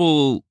a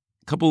couple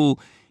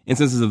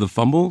instances of the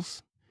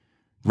fumbles.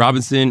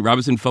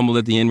 Robinson fumbled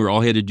at the end where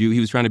all he had to do, he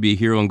was trying to be a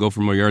hero and go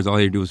for more yards. All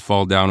he had to do was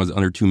fall down. It was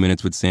under 2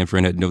 minutes with San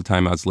Fran, had no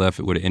timeouts left.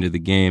 It would have ended the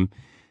game.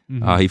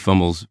 Mm-hmm. He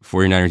fumbles.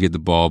 49ers get the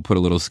ball, put a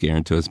little scare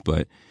into us,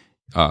 but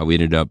we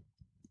ended up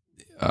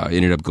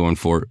going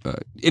for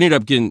ended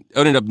up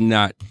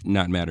not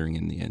mattering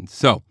in the end.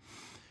 So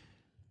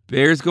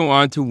Bears go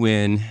on to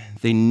win.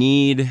 They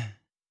need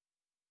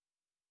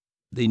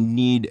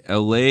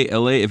LA.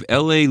 If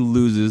LA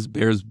loses,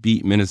 Bears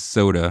beat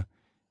Minnesota,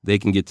 they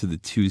can get to the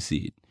 2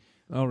 seed.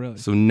 Oh, really?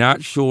 So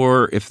not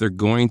sure if they're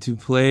going to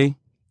play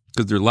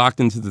because they're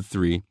locked into the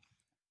 3.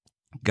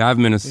 Got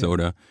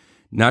Minnesota. Yeah.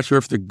 Not sure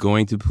if they're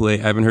going to play.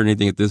 I haven't heard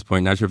anything at this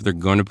point. Not sure if they're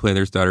going to play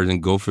their starters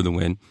and go for the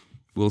win.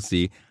 We'll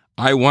see.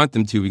 I want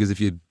them to because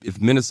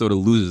if Minnesota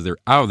loses, they're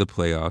out of the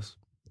playoffs.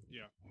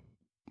 Yeah.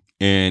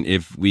 And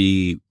if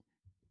we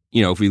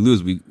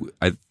lose,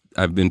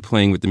 I've been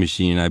playing with the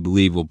machine. I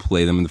believe we'll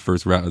play them in the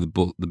first round.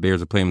 The Bears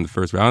will play them in the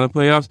first round of the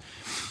playoffs.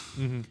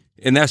 Mm-hmm.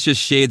 And that's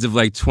just shades of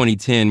like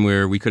 2010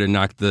 where we could have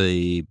knocked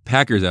the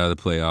Packers out of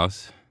the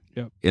playoffs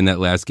in that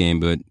last game,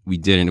 but we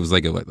didn't. It was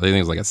like I think it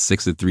was like a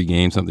 6-3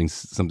 game, something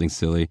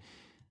silly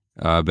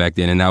back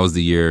then. And that was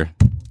the year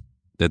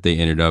that they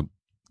ended up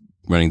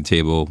running the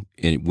table,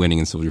 winning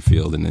in Soldier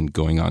Field, and then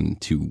going on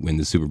to win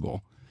the Super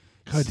Bowl.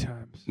 Good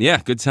times.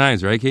 Yeah, good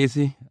times, right,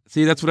 Casey?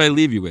 See, that's what I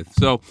leave you with.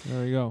 So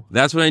there you go.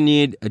 That's what I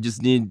need.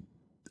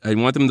 I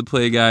want them to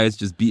play guys,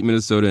 just beat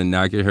Minnesota and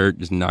not get hurt,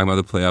 just knock them out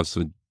of the playoffs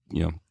so,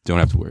 don't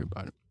have to worry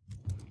about it.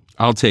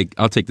 I'll take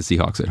the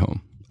Seahawks at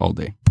home all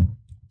day.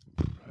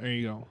 There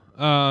you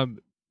go.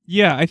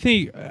 Yeah, I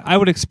think I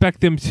would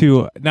expect them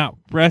to not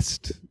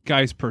rest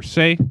guys per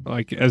se,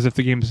 like as if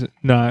the game's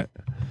not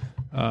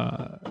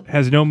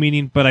has no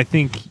meaning. But I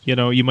think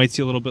you might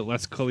see a little bit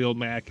less Khalil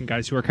Mack and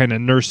guys who are kind of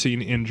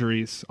nursing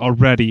injuries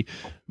already.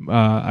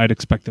 I'd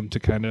expect them to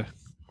kind of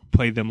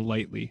play them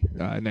lightly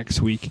next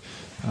week.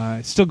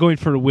 Still going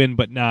for a win,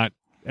 but not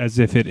as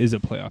if it is a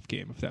playoff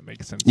game, if that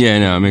makes sense. Yeah,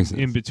 no, it makes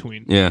sense. In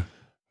between. Yeah.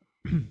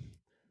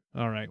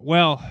 All right.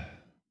 Well,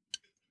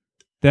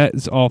 that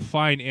is all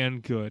fine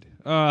and good.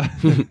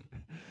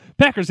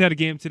 Packers had a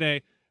game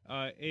today.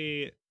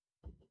 I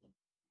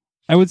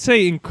would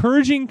say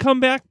encouraging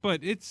comeback,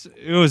 but it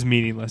was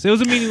meaningless. It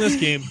was a meaningless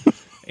game,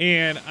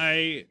 and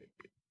I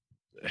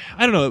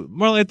don't know,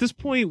 Marla. At this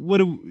point,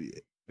 do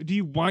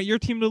you want your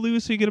team to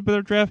lose so you get a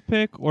better draft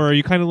pick, or are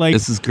you kind of like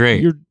this is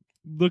great? You're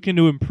looking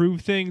to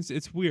improve things.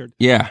 It's weird.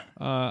 Yeah.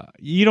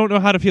 You don't know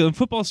how to feel, and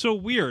football's so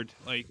weird.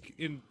 Like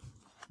in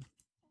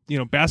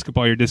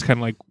basketball, you're just kind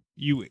of like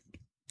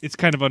it's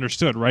kind of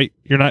understood, right?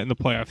 You're not in the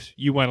playoffs.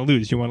 You want to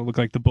lose. You want to look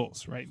like the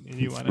Bulls, right? And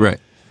you want to, right.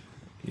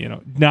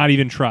 Not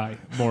even try,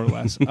 more or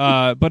less.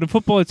 But in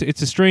football,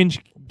 it's a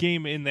strange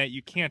game in that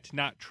you can't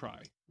not try,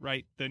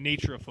 right? The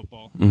nature of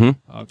football,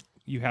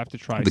 you have to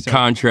try. The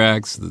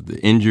contracts, the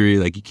injury,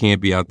 like you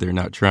can't be out there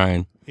not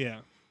trying. Yeah.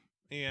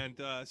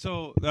 And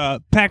so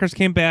Packers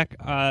came back.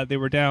 They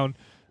were down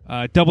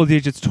double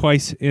digits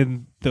twice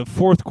in the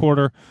fourth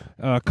quarter,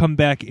 come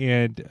back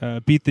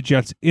and beat the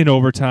Jets in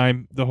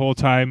overtime the whole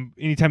time.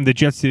 Anytime the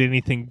Jets did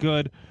anything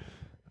good,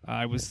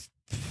 I was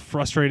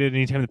frustrated.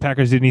 Anytime the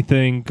Packers did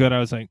anything good, I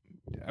was like,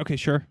 okay,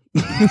 sure.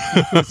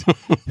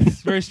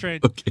 It's very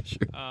strange. Okay,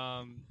 sure.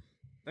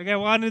 I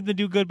wanted them to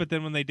do good, but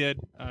then when they did,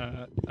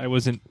 I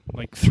wasn't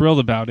thrilled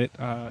about it,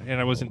 and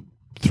I wasn't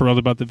thrilled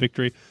about the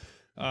victory,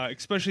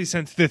 especially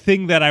since the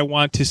thing that I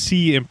want to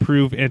see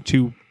improve and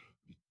to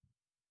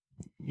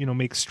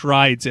make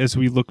strides as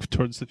we look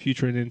towards the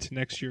future and into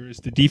next year is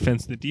the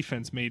defense. The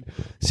defense made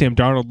Sam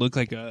Darnold look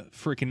like a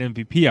freaking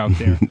MVP out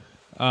there.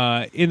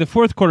 In the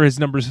fourth quarter, his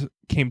numbers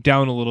came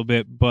down a little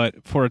bit,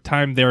 but for a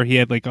time there, he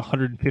had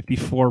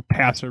 154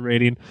 passer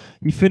rating.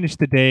 He finished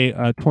the day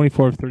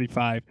 24 of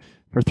 35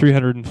 for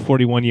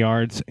 341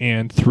 yards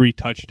and 3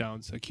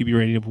 touchdowns, a QB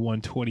rating of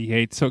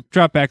 128. So it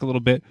dropped back a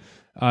little bit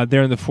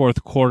there in the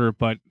fourth quarter,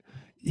 but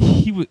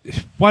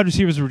wide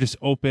receivers were just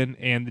open,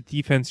 and the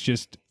defense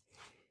just,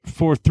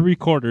 for 3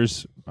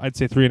 quarters, I'd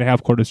say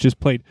 3.5 quarters,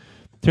 just played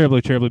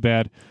terribly, terribly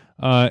bad.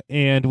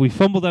 And we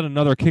fumbled on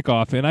another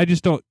kickoff, and I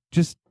just don't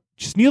just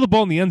kneel the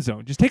ball in the end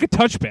zone. Just take a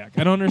touchback.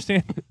 I don't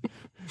understand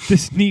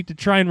this need to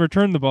try and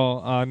return the ball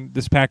on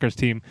this Packers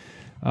team.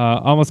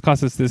 Almost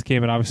cost us this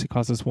game, and obviously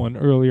cost us one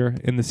earlier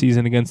in the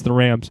season against the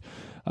Rams.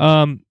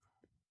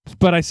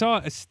 But I saw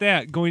a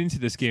stat going into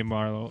this game,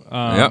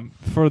 Marlo,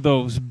 for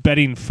those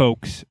betting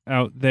folks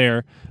out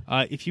there.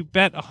 If you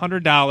bet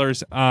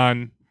 $100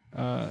 on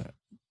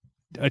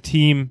a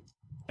team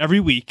every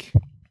week,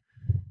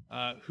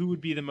 who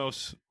would be the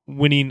most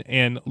winning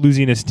and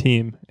losingest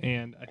team?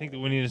 And I think the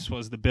winningest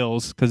was the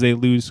Bills because they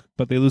lose,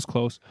 but they lose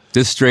close.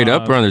 Just straight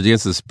up or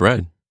against the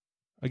spread?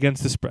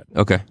 Against the spread.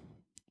 Okay.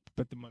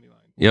 Bet the money line.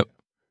 Yep.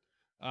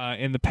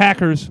 And the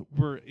Packers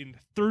were in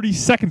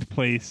 32nd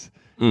place.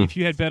 If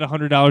you had bet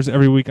 $100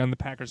 every week on the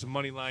Packers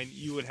money line,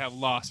 you would have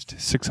lost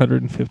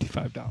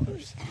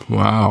 $655.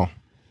 Wow.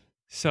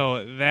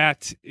 So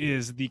that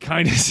is the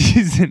kind of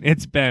season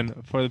it's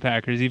been for the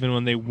Packers. Even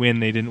when they win,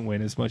 they didn't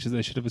win as much as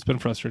they should have. It's been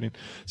frustrating.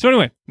 So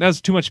anyway, that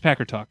was too much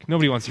Packer talk.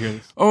 Nobody wants to hear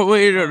this. Oh,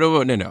 wait,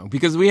 no.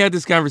 Because we had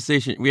this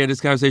conversation. We had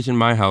this conversation in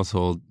my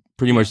household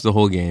pretty much the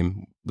whole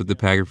game with the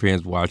Packer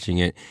fans watching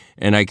it.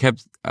 And I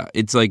kept,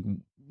 it's like,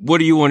 what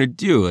do you want to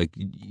do? Like,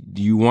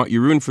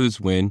 you're rooting for this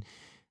win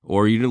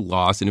or you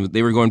lost? And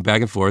they were going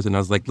back and forth. And I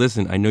was like,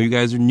 listen, I know you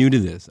guys are new to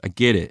this. I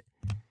get it.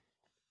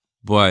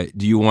 But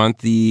do you want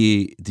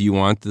the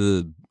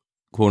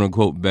quote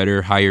unquote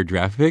better, higher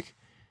draft pick,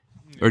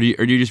 or do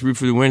you just root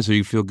for the win so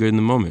you feel good in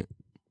the moment?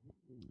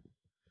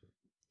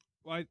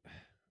 Well,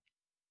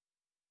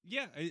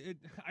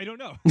 I don't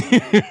know.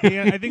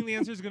 I think the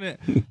answer is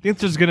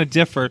gonna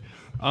differ.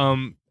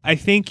 I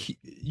think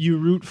you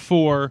root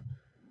for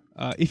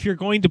if you're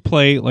going to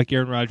play like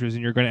Aaron Rodgers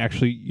and you're going to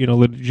actually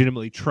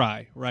legitimately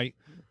try, right?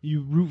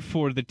 You root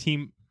for the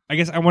team. I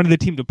guess I wanted the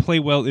team to play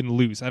well and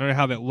lose. I don't know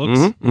how that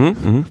looks,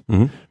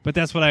 but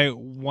that's what I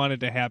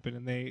wanted to happen.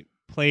 And they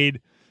played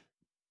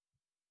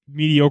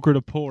mediocre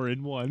to poor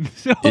in one.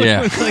 So Yeah.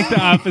 it was like the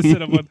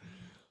opposite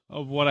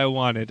of what I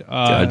wanted.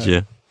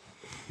 Gotcha.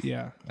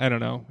 Yeah, I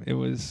don't know. It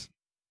was,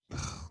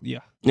 yeah.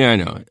 Yeah, I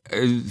know.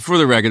 For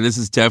the record, this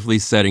is definitely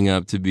setting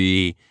up to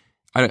be.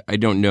 I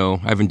don't know.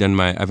 I haven't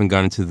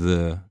gone into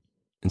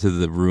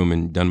the room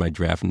and done my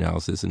draft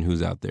analysis and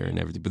who's out there and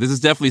everything. But this is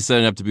definitely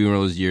setting up to be one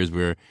of those years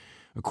where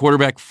a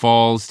quarterback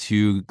falls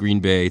to Green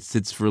Bay,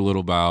 sits for a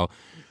little while,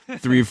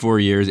 3 or 4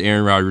 years.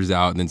 Aaron Rodgers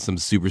out, and then some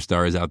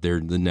superstar is out there,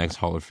 the next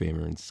Hall of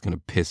Famer, and it's gonna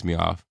piss me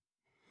off.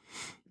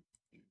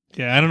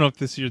 Yeah, I don't know if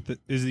this year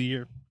is the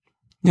year.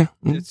 Yeah,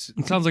 It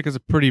sounds like it's a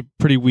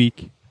pretty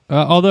weak.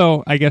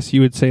 Although I guess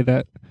you would say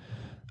that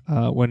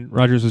when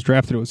Rodgers was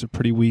drafted, it was a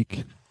pretty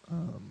weak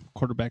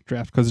quarterback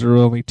draft because there were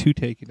only 2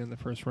 taken in the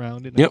first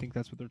round, and I think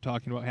that's what they're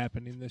talking about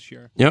happening this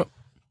year. Yep,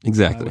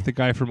 exactly. With the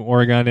guy from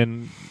Oregon,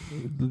 and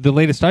the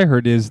latest I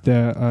heard is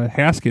that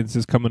Haskins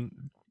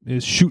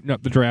is shooting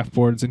up the draft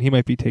boards, and he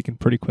might be taken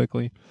pretty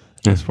quickly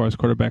as far as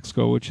quarterbacks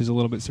go, which is a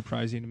little bit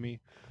surprising to me.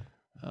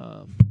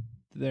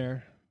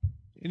 There.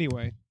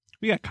 Anyway,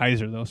 we got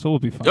Kaiser though, so we'll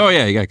be fine. Oh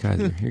yeah, you got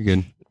Kaiser. You're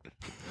good.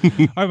 All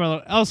right,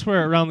 Marlon.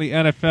 Elsewhere around the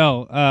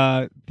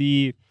NFL,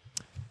 the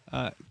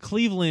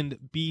Cleveland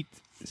beat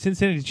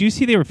Cincinnati. Did you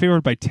see they were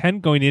favored by 10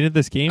 going into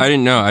this game? I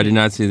didn't know. I did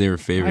not see they were I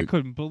favored.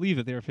 couldn't believe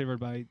it. They were favored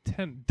by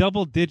 10,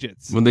 double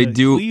digits. Well, they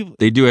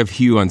do have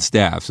Hugh on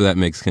staff, so that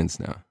makes sense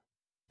now.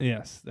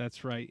 Yes,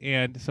 that's right.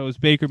 And so it was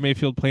Baker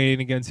Mayfield playing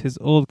against his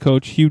old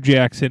coach, Hugh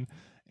Jackson.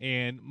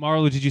 And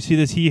Marlo, did you see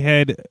this? He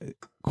had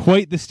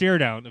quite the stare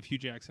down of Hugh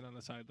Jackson on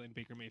the sideline.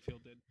 Baker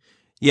Mayfield did.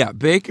 Yeah,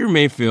 Baker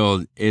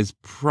Mayfield is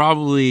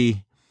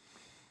probably.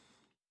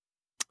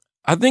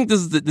 I think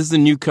this is a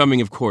new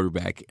coming of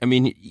quarterback. I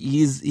mean,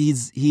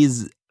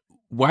 he's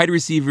wide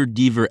receiver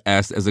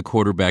diva-esque as a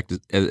quarterback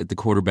at the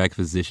quarterback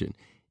position,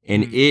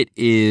 and it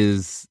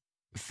is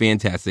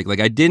fantastic.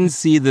 Like I didn't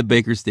see the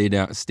Baker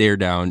stare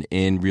down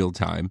in real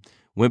time.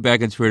 Went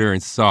back on Twitter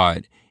and saw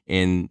it,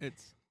 and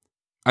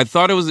I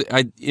thought it was.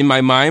 In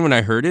my mind when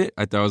I heard it,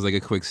 I thought it was like a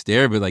quick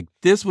stare, but like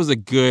this was a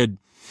good.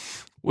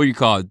 What do you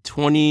call it?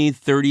 20,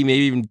 30,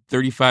 maybe even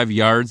 35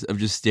 yards of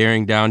just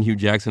staring down Hugh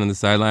Jackson on the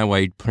sideline while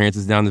he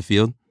prances down the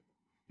field.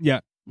 Yeah.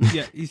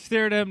 Yeah. He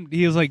stared at him.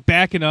 He was like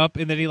backing up,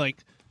 and then he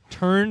like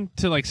turned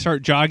to like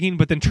start jogging,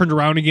 but then turned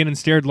around again and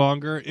stared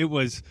longer. It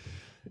was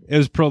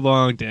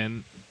prolonged,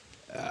 and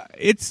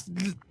this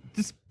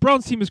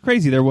Browns team is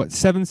crazy. They're what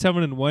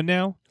 7-1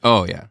 now.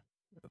 Oh yeah,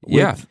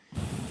 with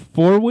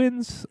 4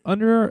 wins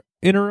under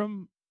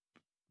interim.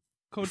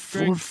 Coach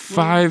 4 or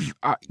 5.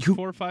 4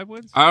 or 5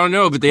 wins. I don't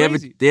know, but they have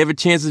a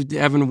chance of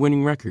having a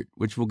winning record,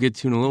 which we'll get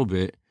to in a little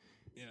bit.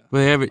 Yeah, but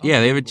they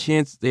have a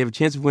chance. They have a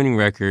chance of winning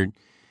record.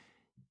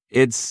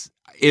 It's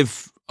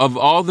if of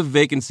all the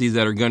vacancies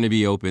that are going to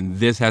be open,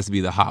 this has to be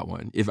the hot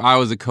one. If I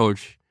was a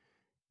coach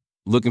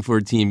looking for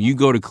a team, you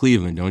go to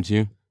Cleveland, don't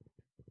you?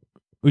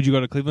 Would you go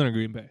to Cleveland or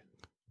Green Bay?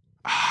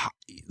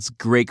 It's a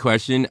great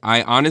question.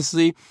 I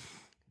honestly,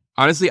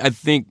 I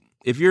think.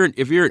 If you're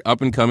an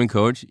up and coming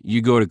coach,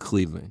 you go to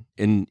Cleveland,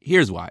 and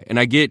here's why. And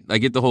I get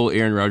the whole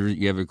Aaron Rodgers.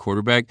 You have a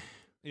quarterback,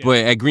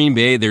 but at Green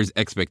Bay, there's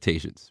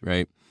expectations,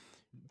 right?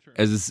 Sure.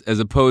 As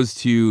opposed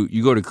to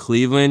you go to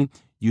Cleveland,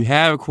 you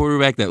have a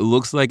quarterback that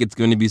looks like it's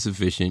going to be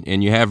sufficient,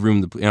 and you have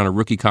room to play on a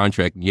rookie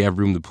contract. You have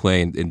room to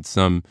play, and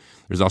some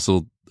there's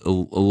also a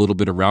little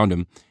bit around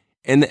him,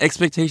 and the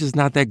expectation is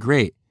not that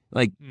great.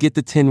 Like get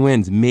the 10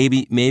 wins,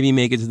 maybe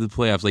make it to the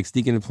playoffs, like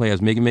sneak into the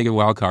playoffs, make a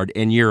wild card,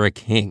 and you're a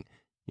king,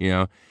 you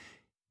know.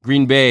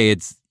 Green Bay,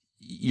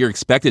 you're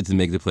expected to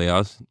make the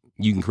playoffs.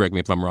 You can correct me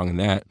if I'm wrong in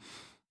that.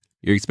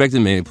 You're expected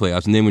to make the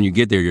playoffs, and then when you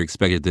get there, you're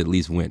expected to at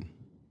least win.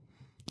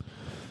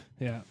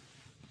 Yeah.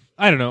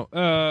 I don't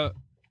know.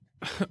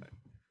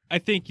 I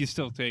think you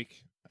still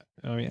take,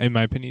 in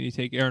my opinion, you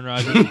take Aaron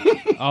Rodgers.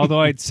 Although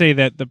I'd say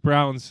that the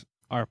Browns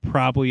are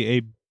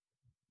probably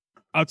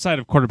outside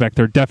of quarterback,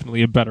 they're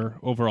definitely a better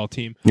overall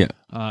team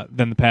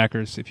than the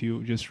Packers if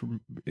you just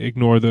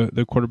ignore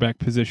the quarterback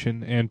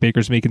position. And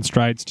Baker's making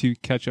strides to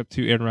catch up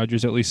to Aaron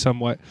Rodgers, at least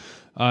somewhat,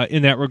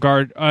 in that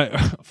regard.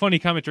 Funny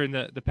comment during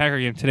the Packer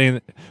game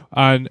today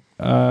on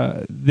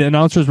the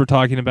announcers were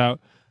talking about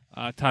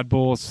Todd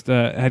Bowles,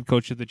 the head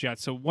coach of the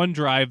Jets. So one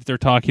drive, they're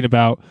talking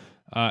about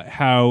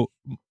how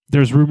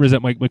there's rumors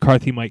that Mike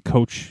McCarthy might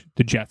coach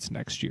the Jets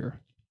next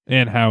year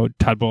and how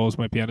Todd Bowles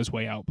might be on his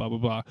way out, blah, blah,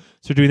 blah.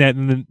 So doing that,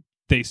 and then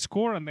they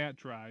score on that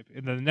drive,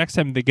 and then the next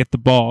time they get the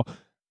ball,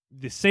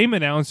 the same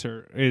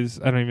announcer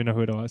I don't even know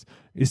who it was,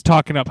 is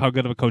talking up how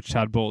good of a coach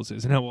Todd Bowles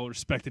is and how well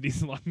respected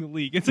he's along the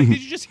league. It's like,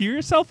 did you just hear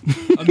yourself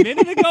a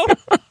minute ago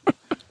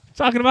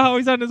talking about how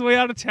he's on his way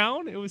out of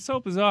town? It was so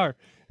bizarre.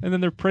 And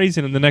then they're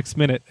praising him the next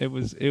minute. It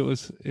was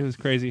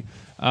crazy.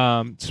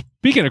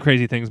 Speaking of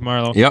crazy things,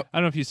 Marlo, I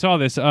don't know if you saw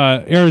this.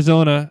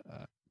 Arizona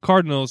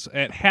Cardinals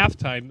at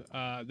halftime,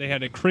 they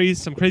had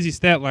some crazy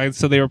stat lines.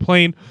 So they were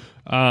playing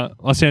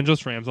Los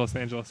Angeles Rams. Los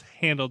Angeles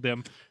handled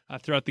them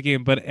throughout the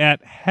game. But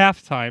at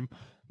halftime,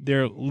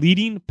 their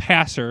leading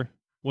passer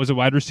was a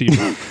wide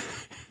receiver.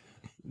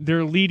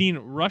 Their leading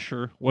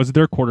rusher was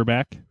their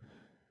quarterback.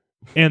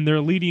 and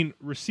their leading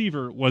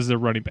receiver was their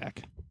running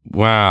back.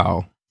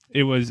 Wow.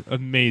 It was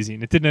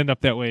amazing. It didn't end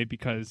up that way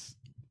because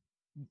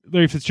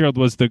Larry Fitzgerald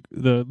was the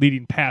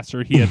leading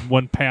passer. He had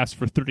one pass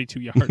for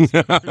 32 yards.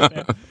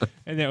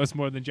 And that was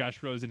more than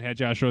Josh Rosen had.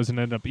 Josh Rosen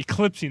ended up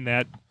eclipsing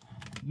that,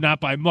 not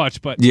by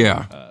much, but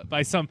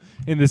by some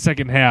in the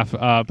second half.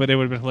 But it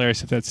would have been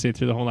hilarious if that stayed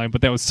through the whole line.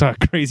 But that was a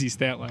crazy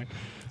stat line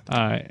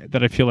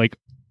that I feel like,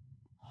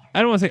 I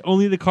don't want to say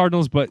only the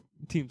Cardinals, but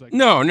teams like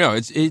No,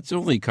 it's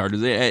only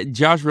Cardinals.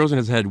 Josh Rosen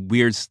has had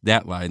weird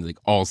stat lines like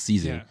all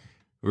season. Yeah.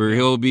 Where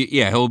he'll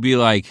be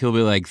like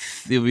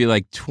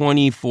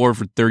 24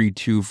 for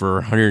 32 for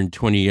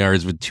 120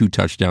 yards with 2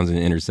 touchdowns and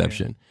an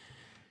interception.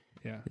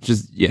 Yeah. It's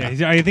just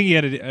I think he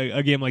had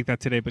a game like that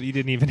today, but he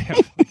didn't even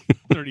have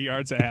 30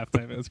 yards at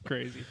halftime. It was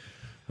crazy.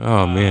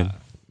 Oh man.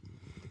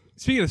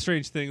 Speaking of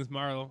strange things,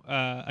 Marlo,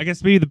 I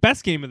guess maybe the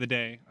best game of the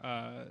day.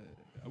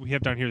 We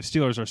have down here the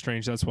Steelers are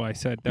strange. That's why I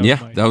said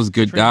that was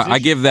good. I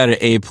give that an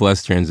A+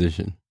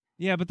 transition.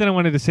 Yeah, but then I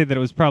wanted to say that it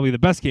was probably the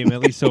best game, at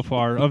least so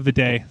far, of the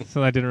day,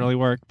 so that didn't really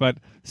work. But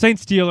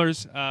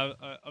Saints-Steelers,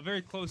 a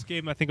very close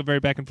game, I think a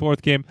very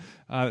back-and-forth game.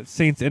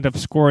 Saints end up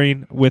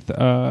scoring with,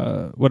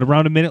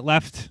 around a minute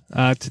left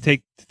to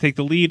take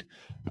the lead,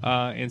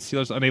 and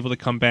Steelers unable to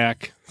come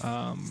back.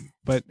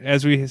 But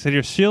as we said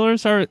here,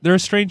 Steelers, they're a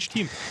strange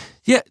team.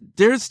 Yeah,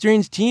 they're a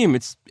strange team.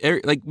 It's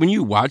like when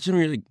you watch them,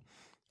 you're like,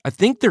 I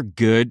think they're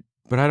good,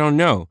 but I don't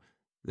know.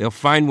 They'll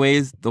find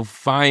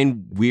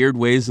weird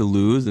ways to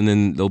lose, and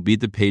then they'll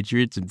beat the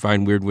Patriots and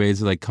find weird ways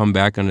to like come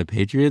back on the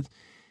Patriots.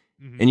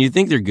 Mm-hmm. And you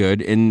think they're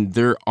good, and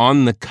they're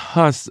on the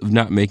cusp of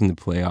not making the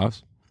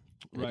playoffs.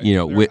 Right.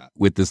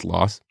 With this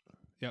loss.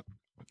 Yep.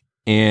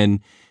 And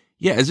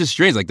yeah, it's just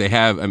strange. Like they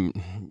have,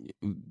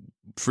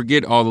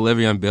 forget all the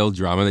Le'Veon Bell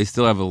drama. They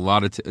still have a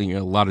lot of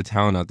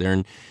talent out there.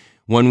 And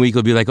one week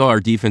it'll be like, oh, our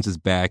defense is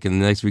back,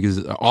 and the next week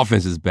is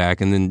offense is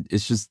back, and then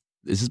it's just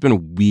been a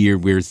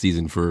weird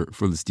season for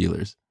the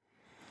Steelers.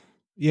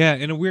 Yeah,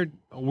 in a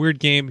weird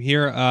game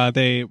here.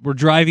 They were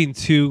driving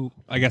to,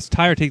 I guess,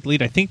 tie or take the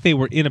lead. I think they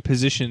were in a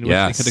position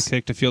where they could have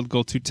kicked a field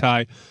goal to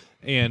tie.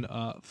 And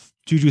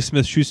Juju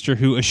Smith-Schuster,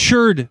 who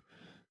assured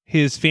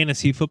his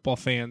fantasy football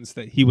fans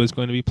that he was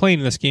going to be playing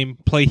in this game,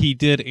 he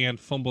did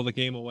and fumble the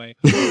game away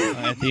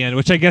at the end,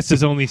 which I guess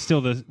is only still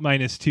the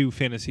 -2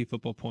 fantasy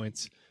football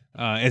points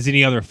as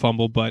any other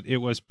fumble, but it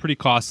was pretty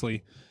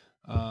costly.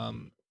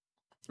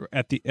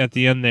 At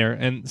the end there,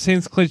 and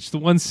Saints clinched the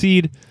 1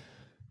 seed.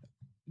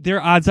 They're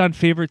odds-on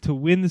favorite to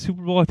win the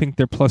Super Bowl. I think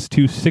they're plus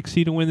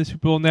 260 to win the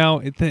Super Bowl now.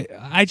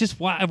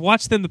 I've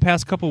watched them the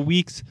past couple of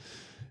weeks,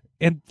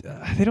 and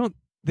they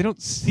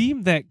don't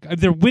seem that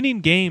they're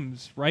winning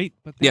games, right?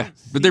 But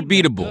they're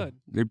beatable.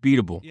 They're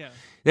beatable. Yeah,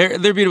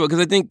 they're beatable because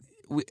I think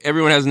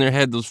everyone has in their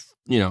head those.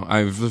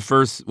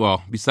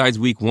 Besides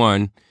week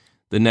 1,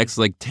 the next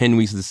 10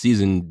 weeks of the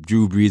season,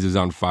 Drew Brees is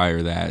on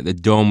fire. That the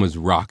dome was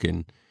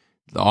rocking.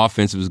 The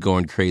offense was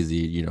going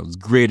crazy. It was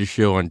great to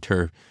show on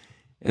turf.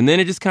 And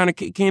then it just kind of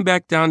came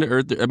back down to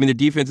earth. I mean, the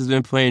defense has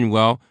been playing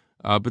well,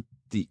 but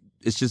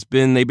it's just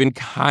been, they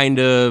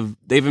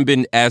haven't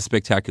been as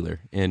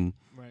spectacular. And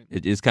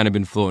it's kind of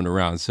been floating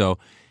around. So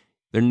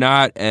they're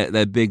not at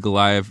that big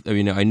Goliath. I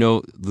mean, I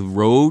know the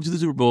road to the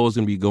Super Bowl is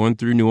going to be going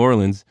through New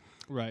Orleans.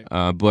 Right.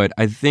 But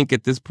I think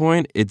at this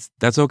point,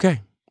 that's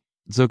okay.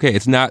 It's okay.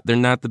 They're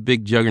not the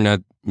big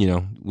juggernaut,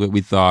 what we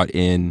thought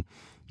in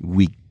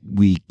week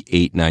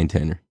 8, 9,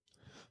 10.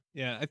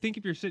 Yeah, I think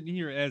if you're sitting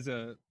here as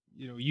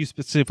you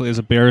specifically as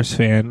a Bears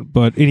fan,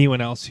 but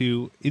anyone else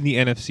who in the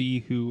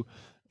NFC who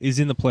is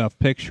in the playoff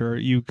picture,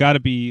 you got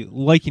to be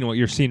liking what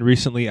you're seeing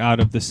recently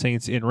out of the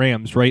Saints and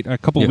Rams, right? A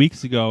couple of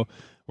weeks ago,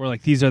 we're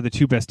like, these are the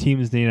 2 best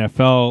teams in the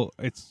NFL.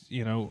 It's,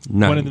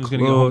 one of them is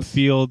going to go home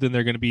field, and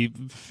they're going to be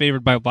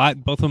favored by a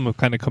lot. Both of them have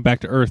kind of come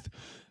back to earth.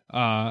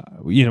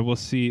 We'll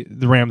see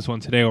the Rams won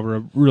today over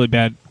a really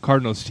bad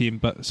Cardinals team,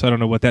 so I don't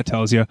know what that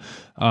tells you.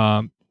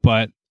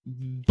 But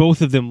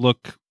both of them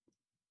look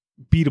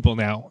beatable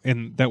now,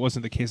 and that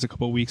wasn't the case a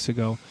couple of weeks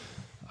ago.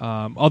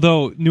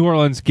 Although New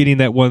Orleans getting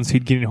that 1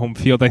 seed, getting home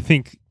field, I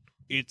think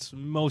it's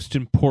most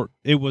important.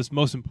 It was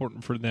most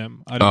important for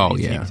them out of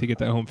any team to get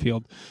that home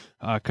field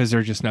because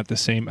they're just not the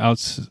same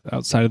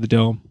outside of the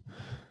dome.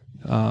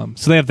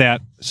 So they have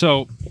that.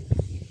 So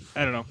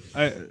I don't know.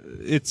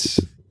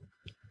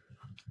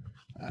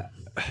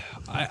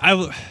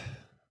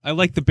 I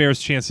like the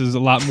Bears' chances a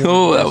lot more.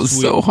 Oh, that was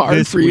so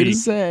hard for you to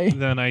say.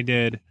 Than I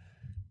did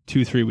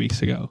 2-3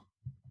 weeks ago.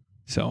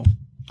 So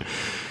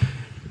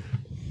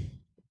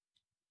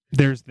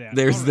there's that.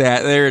 There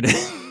it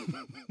is.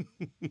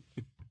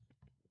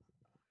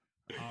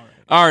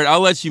 All right. I'll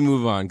let you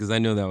move on because I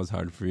know that was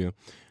hard for you.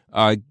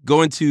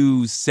 Going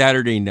to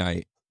Saturday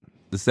night,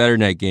 the Saturday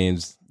night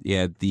games.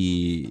 Yeah,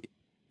 the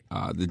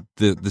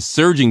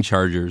surging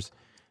Chargers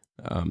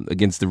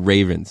against the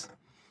Ravens.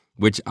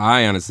 Which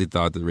I honestly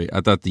thought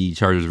the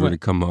Chargers were going to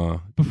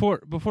come.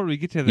 Before we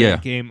get to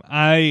that game,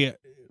 again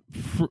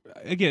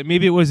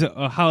maybe it was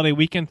a holiday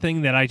weekend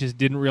thing that I just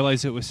didn't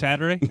realize it was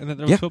Saturday and that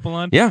there was football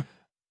on. Yeah,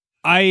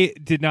 I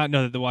did not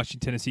know that the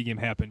Washington Tennessee game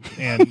happened,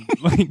 and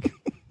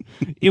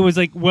it was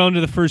like well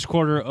into the first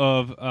quarter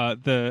of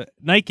the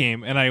night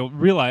game, and I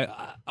realized,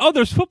 oh,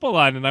 there's football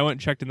on, and I went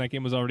and checked, and that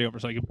game was already over,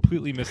 so I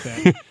completely missed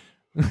that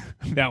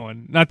that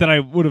one. Not that I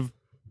would have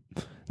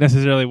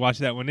necessarily watched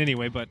that one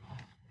anyway, but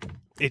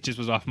it just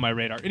was off my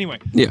radar. Anyway,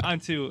 on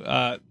to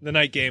the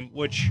night game,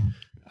 which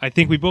I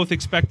think we both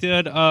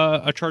expected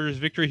a Chargers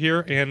victory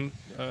here, and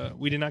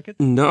we did not get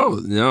that. No.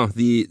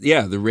 The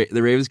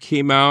Ravens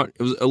came out.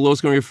 It was a low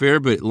scoring affair,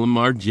 but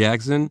Lamar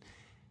Jackson,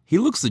 he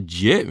looks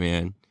legit,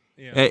 man.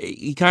 Yeah.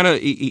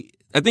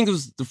 I think it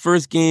was the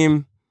first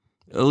game,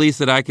 at least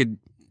that I could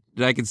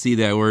see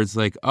that, where it's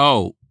like,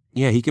 oh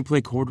yeah, he can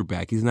play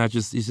quarterback. He's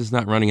just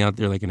not running out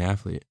there like an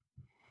athlete.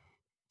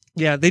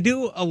 Yeah, they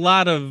do a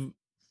lot of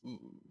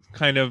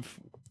kind of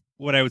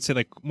what I would say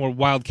like more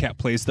wildcat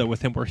plays though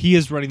with him, where he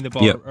is running the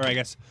ball, or I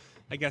guess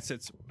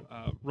it's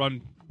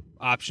run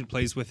option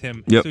plays with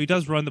him. Yep. So he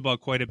does run the ball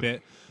quite a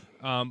bit,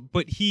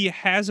 but he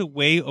has a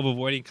way of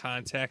avoiding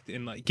contact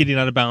and like getting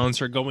out of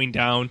bounds or going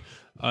down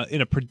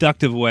in a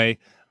productive way.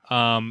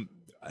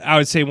 I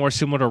would say more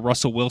similar to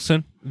Russell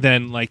Wilson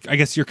than like, I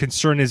guess your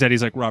concern is that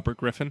he's like Robert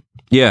Griffin.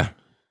 Yeah,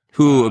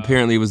 who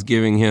apparently was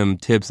giving him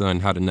tips on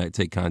how to not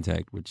take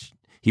contact, which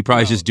he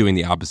probably is just doing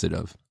the opposite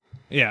of.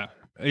 Yeah,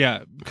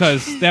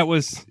 because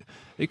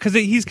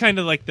he's kind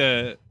of like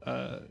the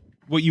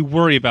what you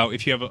worry about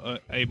if you have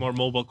a more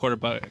mobile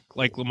quarterback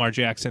like Lamar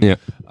Jackson. Yeah.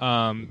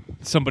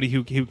 Somebody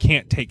who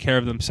can't take care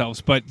of themselves.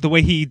 But the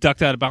way he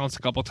ducked out of bounds a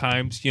couple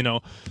times,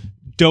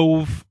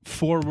 dove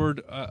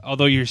forward,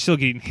 although you're still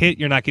getting hit,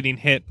 you're not getting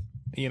hit,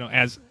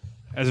 as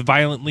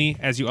violently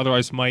as you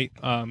otherwise might.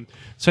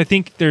 So I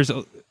think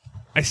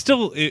I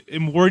still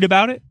am worried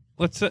about it.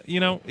 Let's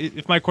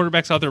if my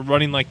quarterback's out there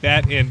running like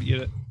that,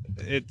 and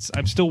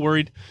I'm still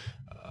worried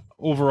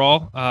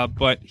overall.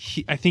 But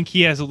I think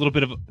he has a little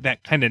bit of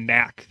that kind of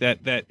knack,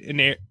 that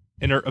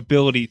inner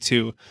ability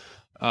to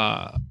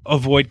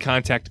avoid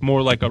contact,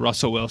 more like a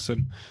Russell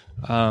Wilson.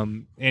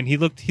 And he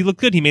looked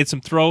good. He made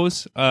some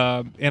throws,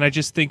 and I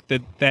just think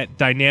that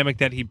dynamic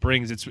that he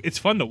brings, it's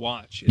fun to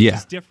watch.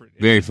 It's different.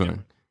 Very fun.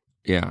 Different.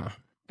 Yeah,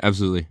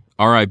 absolutely.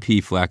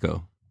 R.I.P.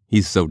 Flacco.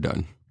 He's so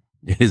done.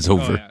 It is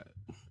over.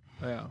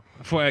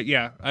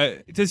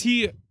 Does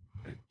he?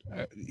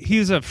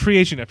 He's a free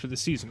agent after the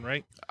season,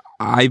 right?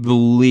 I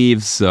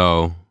believe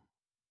so.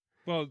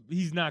 Well,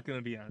 he's not going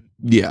to be on.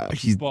 Yeah,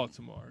 he's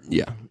Baltimore.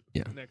 Yeah.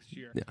 Next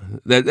year. Yeah,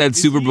 that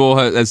Super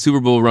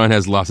Bowl run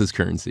has lost its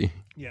currency.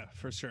 Yeah,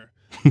 for sure.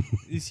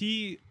 Is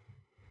he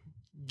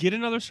get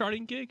another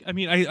starting gig? I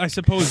mean, I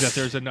suppose that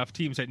there's enough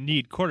teams that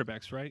need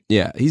quarterbacks, right?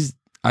 Yeah,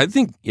 I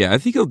think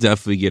he'll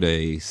definitely get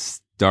a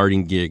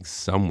starting gig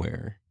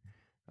somewhere.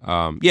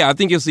 I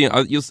think you'll see.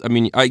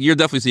 You'll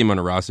definitely see him on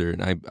a roster,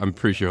 and I'm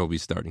pretty sure he'll be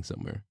starting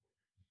somewhere.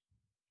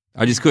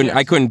 I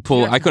couldn't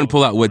pull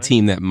out what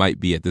team that might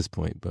be at this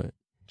point, but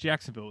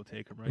Jacksonville will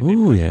take him, right?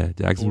 Oh yeah,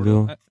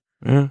 Jacksonville.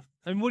 Yeah.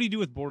 I mean, what do you do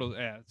with Bortles?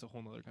 Yeah, it's a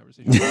whole other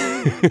conversation.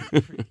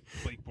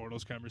 Blake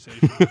Bortles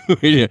conversation.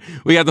 Yeah,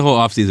 we got the whole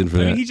offseason for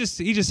that. He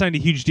just signed a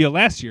huge deal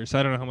last year, so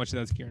I don't know how much of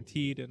that's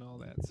guaranteed and all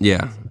that. So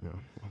yeah,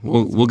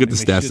 we'll get the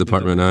stats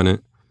department on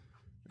it.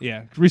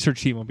 Yeah,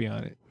 research team will be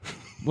on it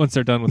once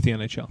they're done with the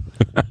NHL.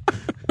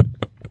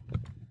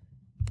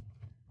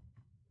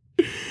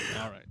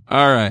 All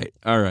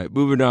right.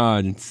 Moving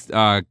on.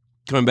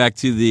 Coming back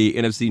to the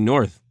NFC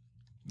North.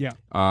 Yeah.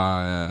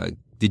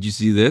 Did you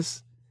see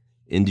this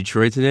in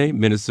Detroit today?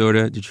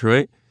 Minnesota,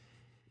 Detroit.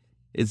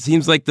 It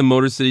seems like the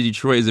Motor City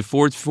Detroit is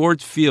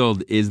Ford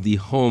Field is the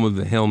home of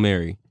the Hail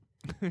Mary.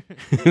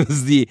 It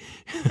was the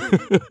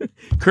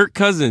Kirk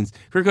Cousins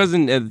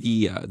at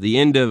the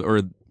end of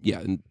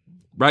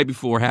right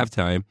before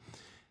halftime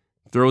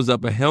throws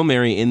up a Hail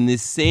Mary in the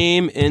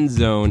same end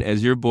zone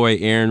as your boy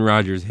Aaron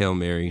Rodgers' Hail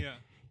Mary. Yeah.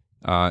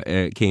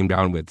 It came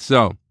down with.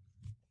 So,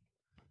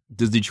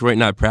 does Detroit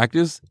not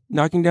practice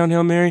knocking down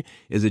Hail Mary?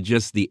 Is it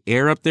just the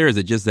air up there? Is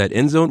it just that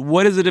end zone?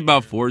 What is it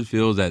about Ford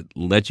Field that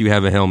lets you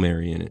have a Hail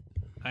Mary in it?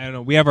 I don't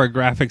know. We have our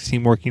graphics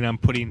team working on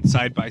putting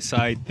side by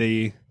side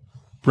the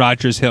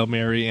Rodgers Hail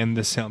Mary and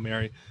this Hail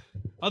Mary.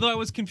 Although I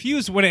was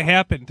confused when it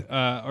happened,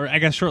 or I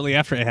guess shortly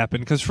after it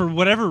happened, because for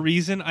whatever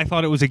reason, I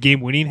thought it was a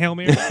game-winning Hail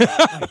Mary.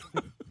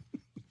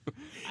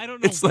 I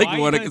don't know. It's like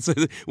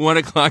 1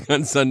 o'clock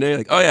on Sunday.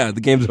 Like, oh yeah,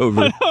 the game's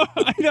over.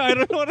 I know. I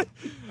don't know.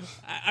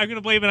 I'm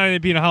gonna blame it on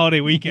it being a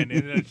holiday weekend,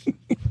 and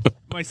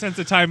my sense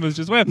of time was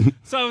just web.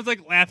 So I was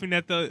like laughing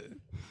that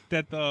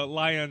the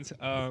Lions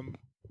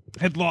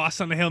had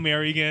lost on the Hail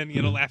Mary again.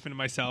 Laughing to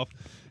myself.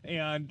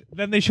 And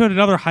then they showed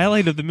another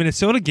highlight of the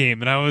Minnesota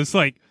game, and I was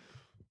like,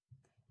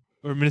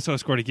 or Minnesota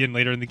scored again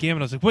later in the game,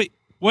 and I was like, wait,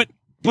 what?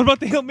 What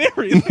about the Hail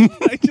Mary?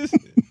 Like, was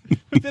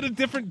it a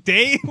different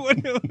day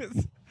when it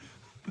was?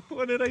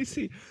 What did I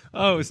see?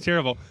 Oh, it was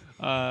terrible.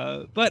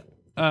 But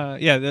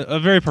a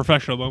very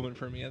professional moment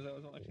for me as I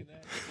was watching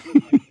that.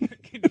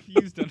 I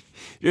confused on.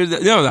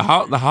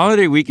 The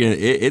holiday weekend.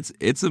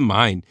 It's a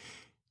mind.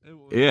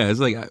 Yeah, it's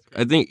like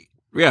I think.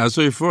 Yeah, that's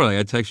what you're for. Like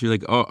I text you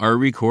like, "Oh, are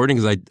we recording?"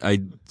 Because I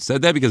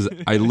said that because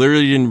I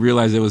literally didn't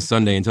realize it was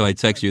Sunday until I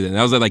text you. Then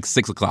that was at like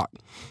 6 o'clock.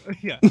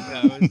 Yeah,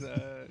 it was.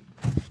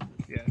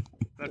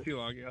 not too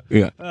long ago.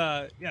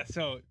 Yeah. Yeah.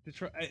 So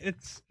Detroit,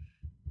 it's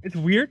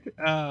weird.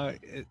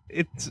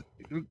 It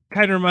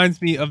kind of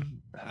reminds me of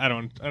I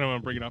don't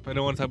want to bring it up. I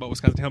don't want to talk about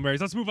Wisconsin Hail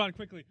Marys. Let's move on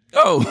quickly.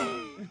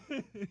 Oh.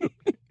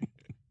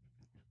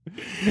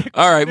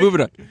 All right,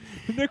 moving on.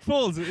 Nick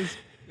Foles is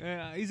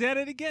he's at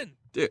it again.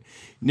 Dude,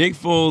 Nick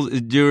Foles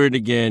is doing it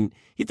again.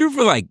 He threw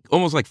for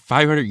almost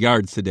 500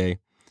 yards today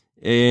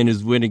in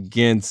his win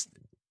against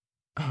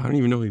I don't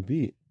even know who he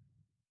beat.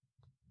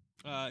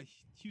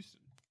 Houston.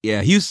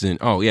 Yeah, Houston.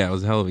 Oh yeah, it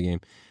was a hell of a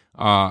game.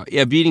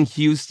 Yeah, beating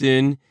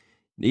Houston.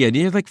 Yeah,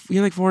 he had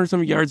 400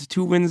 some yards,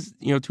 2 wins.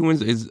 2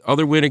 wins. His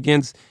other win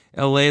against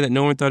LA that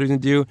no one thought he was gonna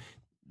do.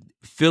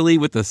 Philly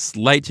with a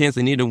slight chance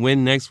they need to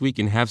win next week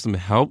and have some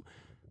help.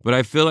 But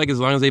I feel like as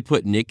long as they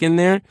put Nick in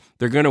there,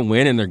 they're gonna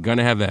win and they're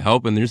gonna have the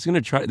help and they're just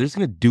gonna try. They're just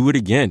gonna do it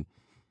again.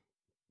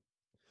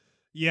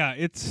 Yeah,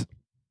 it's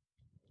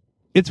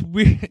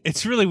weird.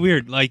 It's really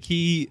weird. Like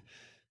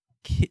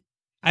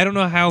I don't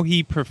know how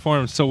he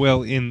performs so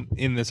well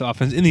in this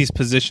offense in these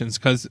positions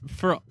because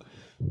for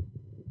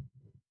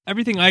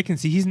everything I can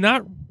see,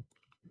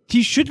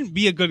 he shouldn't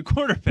be a good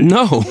quarterback.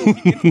 No.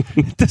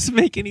 It doesn't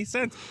make any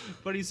sense.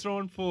 But he's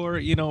throwing for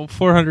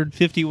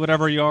 450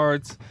 whatever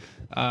yards.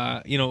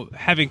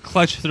 Having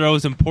clutch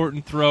throws,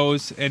 important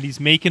throws, and he's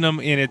making them.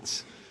 And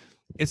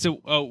it's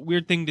a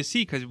weird thing to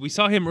see because we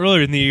saw him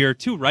earlier in the year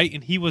too, right?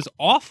 And he was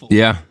awful.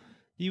 Yeah,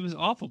 he was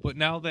awful. But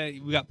now that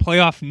we got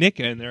playoff Nick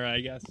in there, I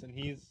guess, and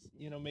he's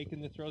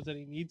making the throws that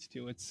he needs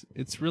to.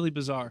 It's really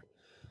bizarre,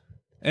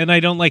 and I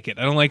don't like it.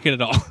 I don't like it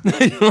at all.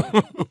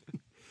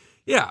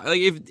 Yeah,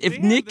 if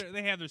Nick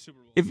they have their Super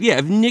Bowl.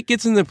 If Nick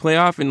gets in the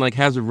playoff and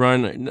has a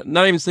run,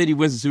 not even say he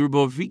wins the Super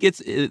Bowl. If he gets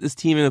this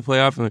team in the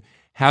playoff and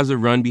has a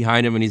run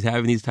behind him and he's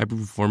having these type of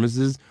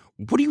performances,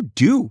 what do you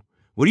do?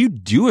 What do you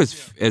do as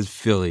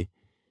Philly?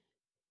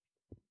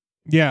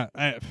 Yeah,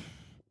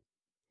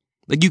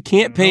 you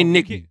can't pay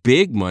Nick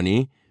big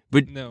money,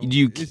 but no,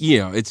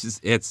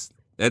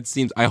 that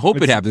seems. I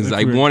hope it happens.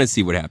 I want to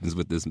see what happens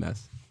with this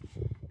mess.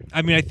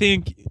 I mean, I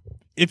think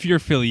if you're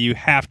Philly, you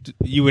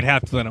would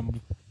have to let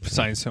him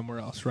sign somewhere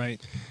else,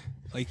 right?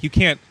 Like you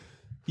can't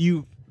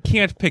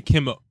pick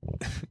him up.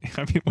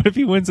 I mean, what if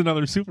he wins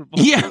another Super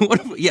Bowl? Yeah,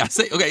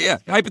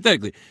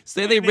 hypothetically,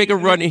 say they make a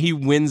run and he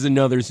wins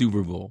another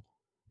Super Bowl.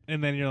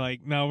 And then you're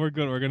like, no, we're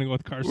good. We're going to go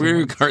with Carson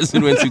Wentz.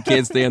 Carson Wentz who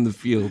can't stay on the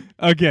field.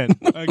 Again.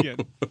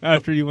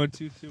 After you won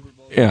 2 Super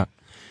Bowls. Yeah.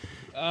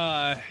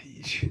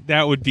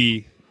 That would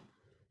be...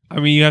 I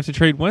mean, you have to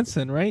trade Wentz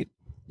then, right?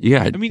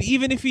 Yeah. I mean,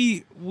 even if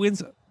he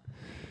wins...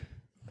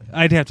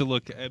 I'd have to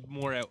look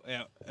more at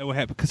what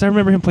happened. Because I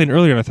remember him playing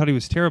earlier, and I thought he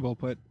was terrible,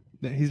 but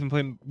he's been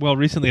playing well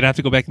recently. I'd have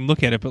to go back and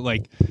look at it.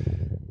 But,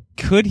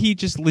 could he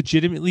just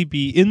legitimately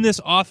be, in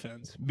this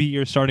offense, be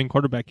your starting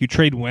quarterback? You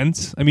trade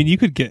Wentz? I mean, you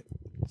could get...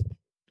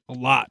 a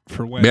lot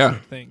for Wentz, yeah.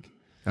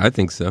 I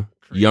think so.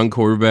 Crazy. Young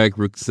quarterback,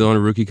 still on a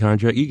rookie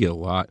contract. You get a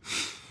lot.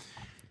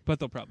 But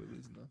they'll probably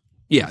lose, though.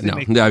 Yeah, no.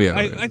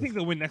 I think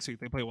they'll win next week.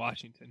 They play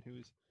Washington,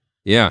 who's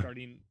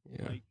starting,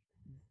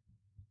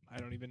 I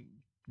don't even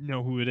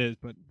know who it is,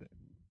 but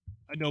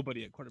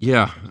nobody at quarterback.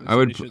 Yeah, I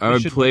would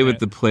play with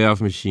the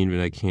playoff machine, but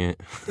I can't.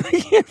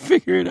 I can't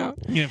figure it out.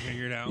 You can't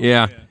figure it out.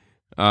 Yeah.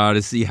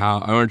 To see how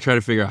I want to try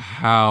to figure out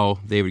how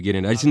they would get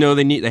in. I just know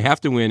they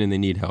have to win and they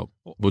need help.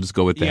 We'll just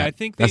go with that. Yeah, I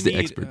think that's the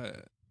expert.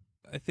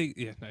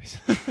 Nice.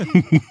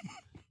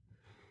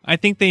 I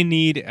think they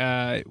need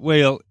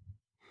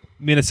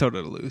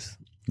Minnesota to lose.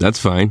 That's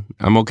fine.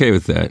 I'm okay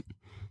with that.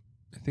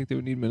 I think they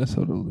would need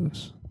Minnesota to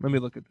lose. Let me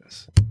look at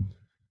this.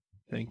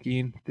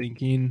 Thinking.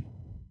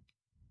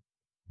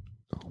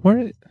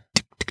 Where?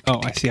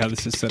 Oh, I see how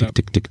this is set up.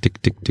 Tick, tick,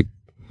 tick, tick, tick.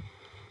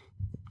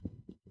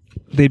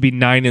 They'd be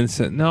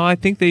 9-7. No, I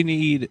think they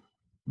need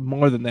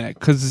more than that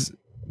because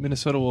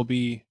Minnesota will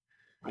be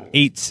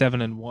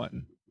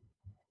 8-7-1.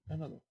 I don't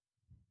know.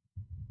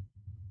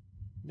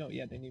 No,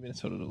 yeah, they need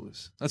Minnesota to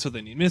lose. That's what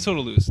they need. Minnesota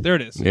to lose. There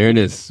it is. There it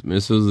is.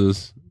 Minnesota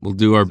lose. We'll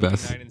do our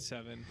best.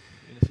 9-7.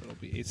 Minnesota will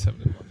be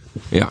 8-7-1.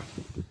 Yeah.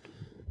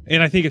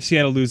 And I think if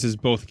Seattle loses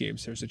both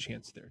games, there's a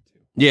chance there too.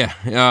 Yeah.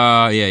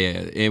 Yeah.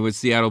 And with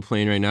Seattle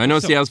playing right now, I know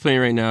Seattle's playing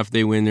right now. If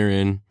they win, they're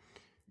in.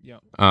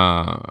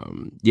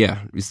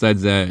 Yeah.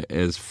 Besides that,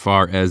 as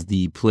far as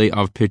the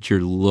playoff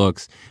picture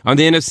looks, on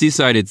the NFC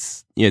side,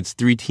 it's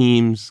 3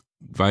 teams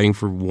fighting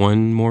for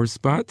 1 more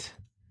spot.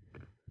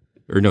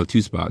 Or no,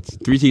 2 spots.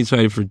 3 teams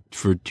fighting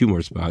for 2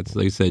 more spots.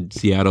 Like I said,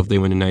 Seattle, if they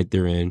win tonight,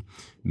 they're in.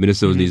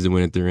 Minnesota needs to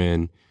win it, they're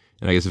in.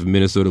 And I guess if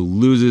Minnesota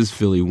loses,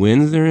 Philly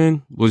wins, they're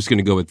in. We're just going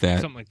to go with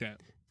that. Something like that.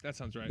 That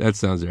sounds right. That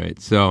sounds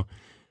right. So,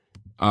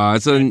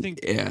 it's on the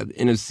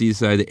NFC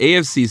side. The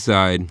AFC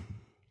side, a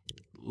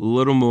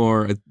little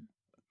more...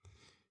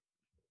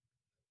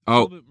 A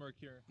little bit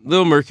murkier. A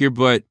little murkier,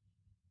 but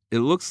it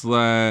looks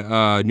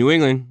like New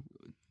England.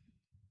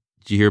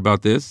 Did you hear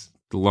about this?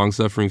 The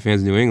long-suffering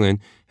fans of New England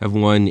have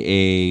won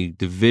a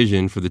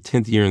division for the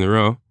 10th year in a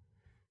row.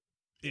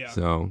 Yeah.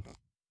 So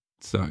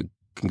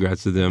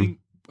congrats to them.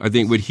 I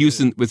think with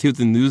Houston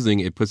losing,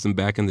 it puts them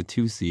back in the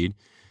 2 seed.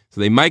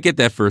 So they might get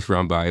that first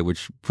round bye,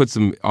 which puts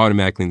them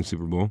automatically in the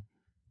Super Bowl.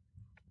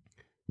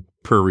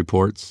 per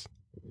reports.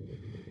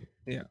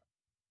 Yeah.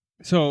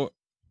 So,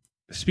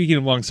 speaking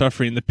of long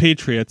suffering, the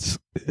Patriots.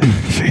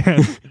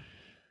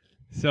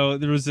 So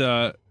there was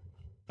a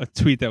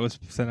tweet that was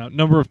sent out.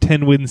 Number of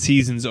 10-win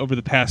seasons over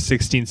the past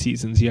 16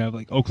 seasons. You have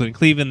like Oakland and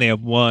Cleveland, they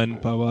have 1.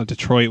 Blah, blah,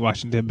 Detroit,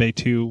 Washington Bay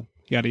 2.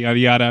 Yada yada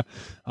yada.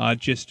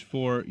 Just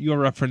for your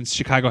reference,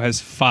 Chicago has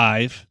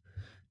 5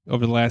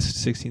 over the last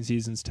 16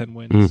 seasons, 10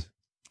 wins.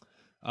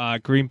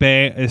 Green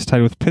Bay is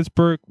tied with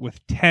Pittsburgh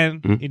with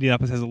 10.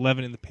 Indianapolis has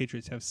 11, and the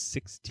Patriots have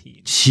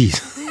 16.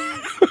 Jeez.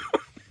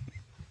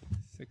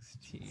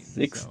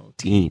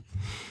 16. So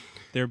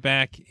they're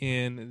back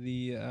in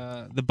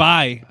the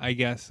bye, I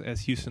guess,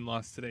 as Houston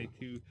lost today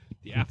to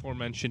the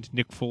aforementioned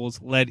Nick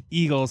Foles-led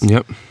Eagles.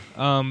 Yep.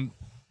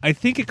 I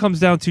think it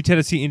comes down to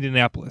Tennessee,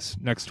 Indianapolis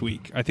next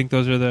week. I think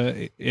those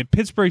are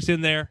Pittsburgh's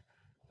in there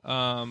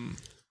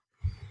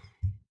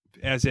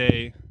as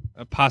a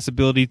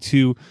possibility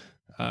to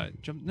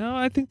jump. No,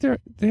 I think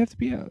they have to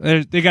be out.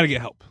 They got to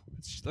get help.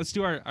 Let's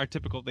do our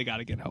typical. They got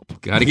to get help.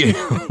 Got to get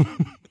help.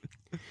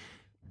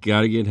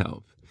 Got to get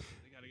help.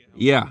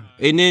 Yeah,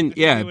 and then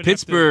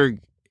Pittsburgh.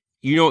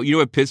 You know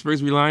what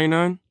Pittsburgh's relying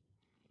on?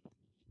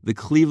 The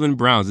Cleveland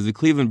Browns. If the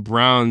Cleveland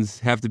Browns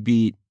have to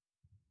beat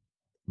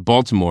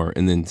Baltimore,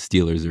 and then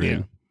Steelers are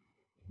in.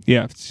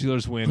 Yeah, if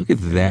Steelers win. Look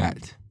at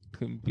that.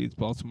 Cleveland beats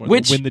Baltimore.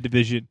 They'll win the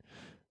division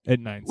at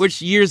 9.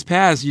 Which years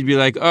past you'd be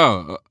like,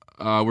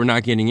 we're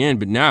not getting in,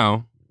 but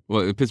now,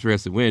 well, Pittsburgh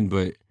has to win.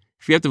 But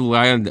if you have to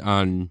rely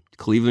on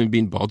Cleveland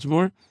beating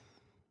Baltimore,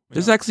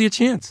 there's actually a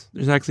chance.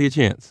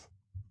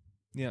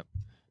 Yeah.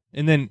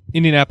 And then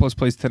Indianapolis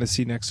plays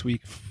Tennessee next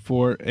week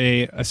for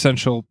a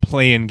essential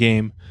play-in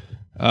game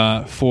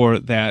for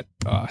that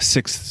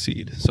 6th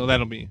seed. So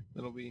that'll be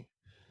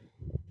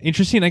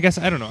interesting. I guess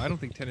I don't know. I don't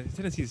think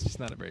Tennessee is just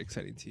not a very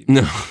exciting team.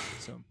 No,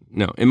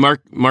 no. And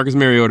Marcus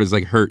Mariota is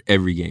like hurt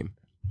every game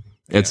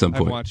at some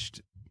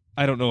point.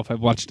 I don't know if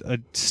I've watched a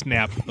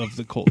snap of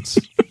the Colts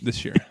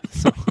this year.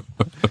 So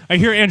I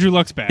hear Andrew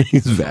Luck's back.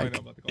 He's back. I know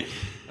about the Colts.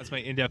 That's my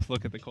in-depth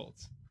look at the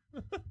Colts.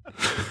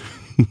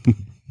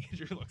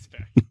 Andrew Luck's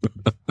back.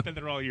 Been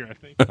there all year, I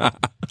think.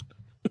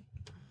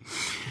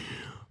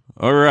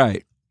 All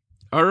right.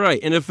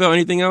 NFL.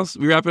 Anything else?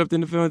 We wrap it up the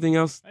NFL. Anything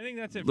else? I think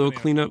that's it. Little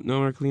cleanup. No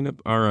more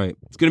cleanup. All right.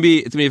 It's gonna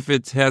be a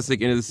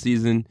fantastic end of the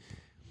season.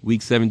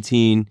 Week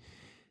 17.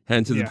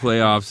 Heading to the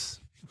playoffs.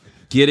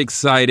 Get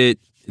excited.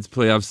 It's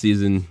playoff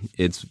season.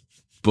 It's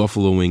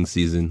Buffalo Wing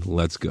season.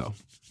 Let's go.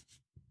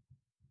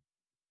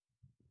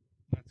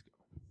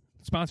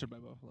 Sponsored by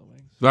Buffalo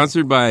Wings.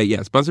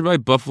 Sponsored by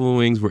Buffalo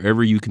Wings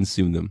wherever you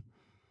consume them.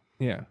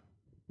 Yeah.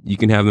 You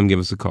can have them give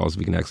us a call so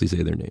we can actually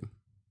say their name.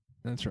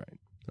 That's right.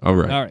 All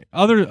right.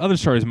 Other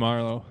stories,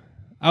 Marlo.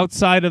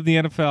 Outside of the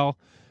NFL,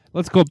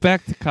 let's go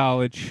back to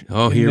college.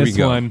 Oh, here we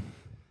go.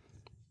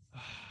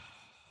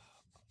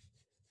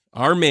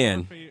 Our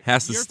man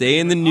has to stay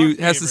in the news.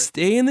 Has to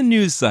stay in the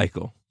news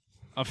cycle.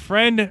 A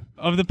friend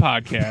of the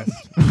podcast.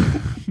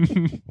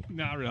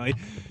 Not really.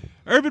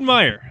 Urban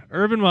Meyer.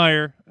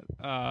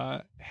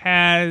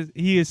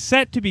 He is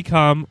set to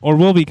become or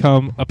will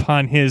become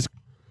upon his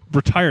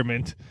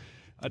retirement.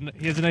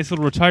 He has a nice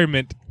little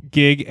retirement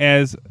gig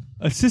as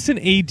assistant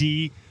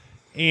AD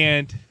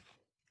and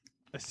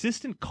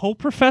assistant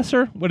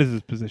co-professor. What is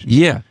his position?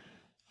 Yeah.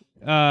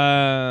 He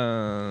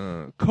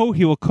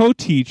will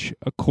co-teach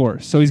a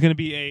course. So he's going to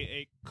be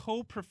a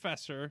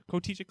co-professor,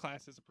 co-teach a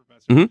class as a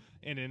professor,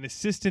 and an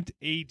assistant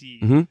AD.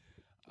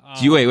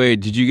 Wait.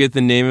 Did you get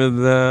the name of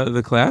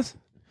the class?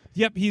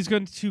 Yep, he's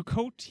going to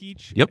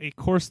co-teach a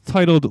course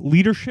titled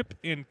Leadership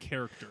and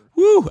Character.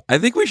 Woo! I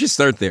think we should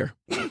start there.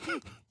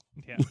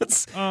 Yeah.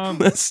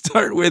 Let's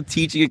start with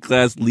teaching a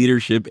class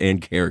Leadership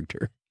and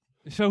Character.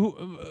 So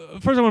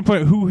first, I want to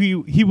point out who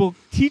he will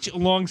teach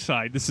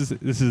alongside. This is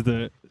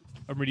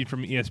I'm reading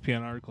from an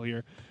ESPN article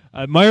here.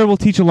 Meyer will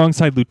teach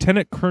alongside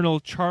Lieutenant Colonel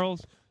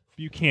Charles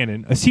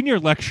Buchanan, a senior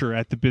lecturer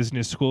at the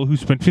business school who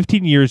spent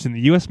 15 years in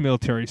the U.S.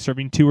 military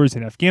serving tours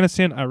in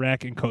Afghanistan,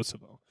 Iraq, and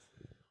Kosovo.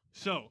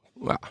 So,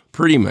 wow,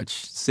 pretty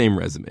much same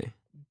resume.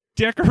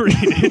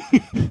 Decorated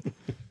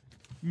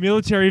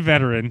military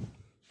veteran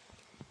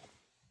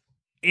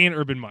and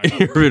Urban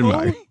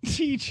Meyer.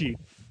 Teaching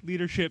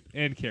leadership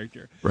and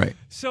character. Right.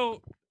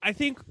 So I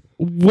think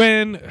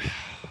when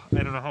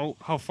I don't know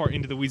how far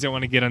into the weeds I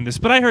want to get on this,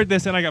 but I heard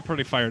this and I got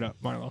pretty fired up,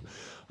 Marlo.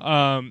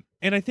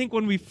 And I think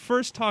when we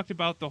first talked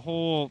about the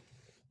whole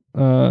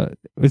was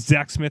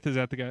Zach Smith, is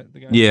that the guy?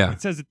 Yeah.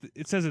 It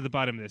says at the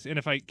bottom of this, and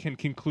if I can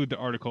conclude the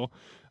article,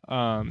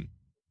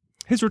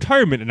 his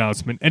retirement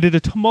announcement ended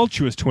a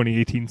tumultuous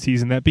 2018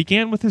 season that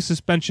began with a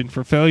suspension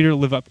for failure to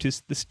live up to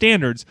the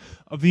standards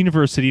of the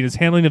university and his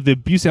handling of the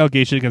abuse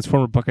allegation against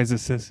former Buckeyes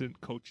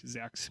assistant coach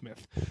Zach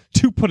Smith,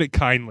 to put it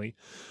kindly.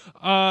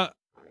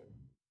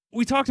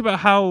 We talked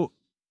about how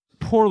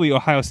poorly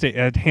Ohio State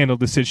had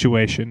handled the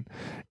situation,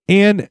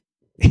 and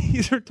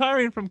he's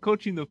retiring from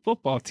coaching the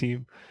football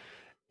team,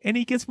 and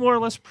he gets more or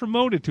less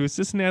promoted to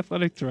assistant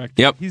athletic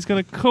director. Yep. He's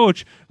going to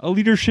coach a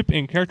leadership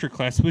and character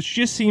class, which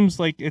just seems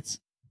like it's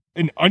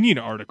an Onion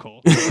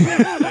article.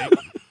 Like,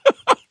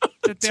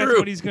 that's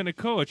what he's going to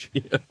coach.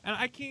 Yeah. And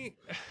I can't.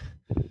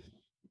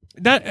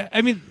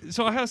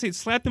 So Ohio State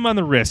slapped him on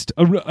the wrist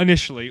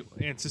initially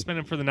and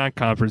suspended him for the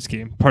non-conference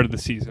game, part of the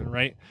season,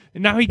 right?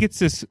 And now he gets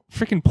this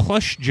freaking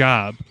plush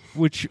job,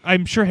 which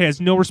I'm sure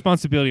has no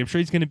responsibility. I'm sure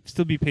he's going to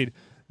still be paid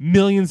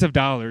millions of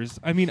dollars.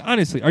 I mean,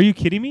 honestly, are you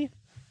kidding me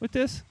with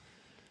this?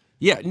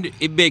 Yeah,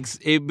 it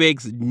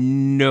makes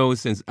no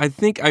sense. I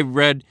think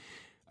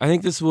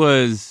this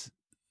was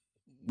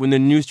when the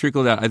news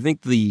trickled out. I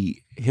think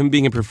him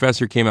being a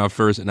professor came out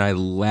first, and I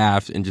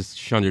laughed and just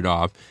shunned it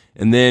off.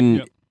 And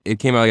then it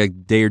came out like a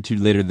day or two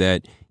later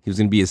that he was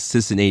going to be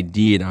assistant AD,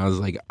 and I was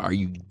like, "Are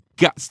you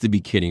guts to be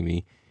kidding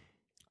me?"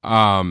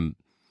 It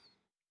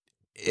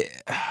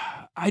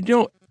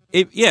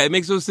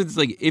makes no sense.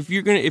 Like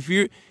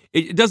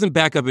it doesn't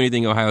back up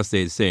anything Ohio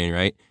State is saying,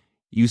 right?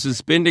 You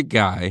suspend a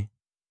guy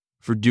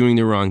for doing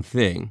the wrong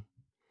thing,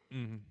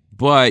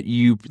 but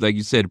you, like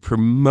you said,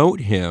 promote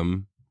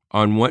him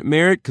on what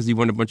merit? Because he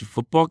won a bunch of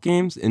football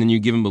games, and then you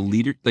give him a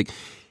leader. Like,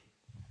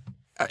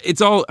 it's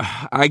all.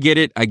 I get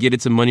it.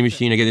 It's a money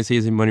machine. I get to say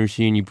it's a money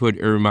machine. You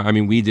put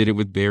we did it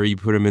with Barry. You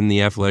put him in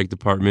the athletic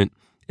department.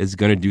 It's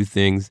going to do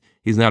things.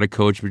 He's not a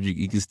coach, but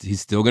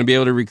he's still going to be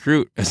able to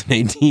recruit as an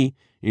AD. You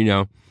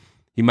know,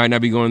 he might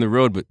not be going on the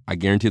road, but I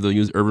guarantee they'll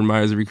use Urban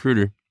Meyer as a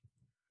recruiter.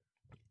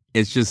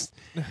 It's just,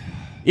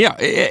 yeah.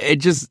 It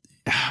just.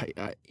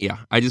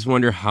 I just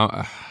wonder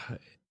how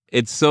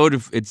it's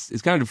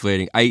it's kind of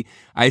deflating. I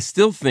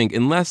still think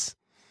there's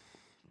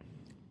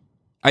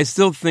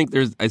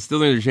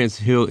a chance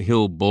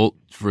he'll bolt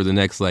for the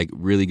next like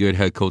really good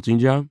head coaching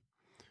job,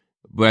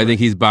 but I think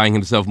he's buying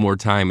himself more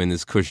time in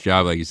this cush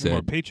job, like you said,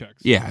 more paychecks.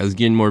 Yeah, I was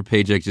getting more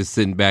paychecks, just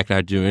sitting back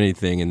not doing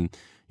anything, and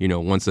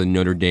once a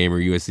Notre Dame or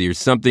USC or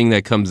something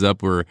that comes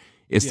up where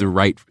it's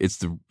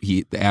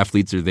the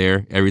athletes are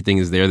there, everything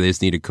is there, they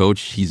just need a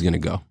coach. He's gonna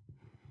go.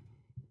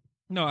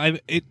 No,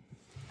 it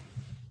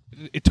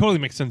totally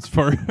makes sense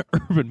for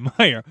Urban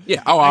Meyer.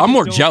 Yeah. Oh, I'm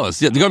more jealous.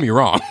 Yeah, don't get me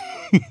wrong.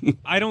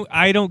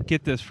 I don't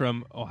get this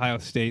from Ohio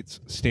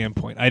State's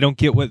standpoint. I don't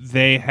get what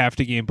they have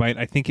to gain by it.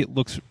 I think it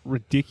looks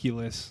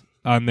ridiculous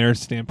on their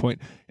standpoint.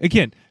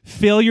 Again,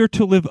 failure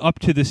to live up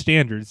to the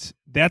standards.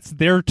 That's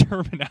their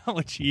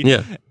terminology.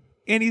 Yeah.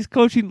 And he's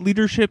coaching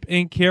leadership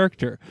and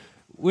character.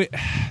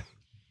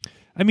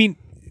 I mean,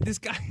 this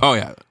guy. Oh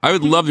yeah, I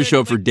would love to show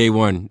up for day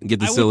one and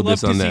get the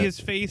syllabus on that. I would love to see his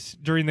face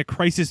during the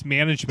crisis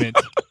management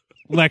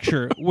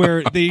lecture, where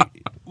are they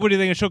going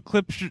to show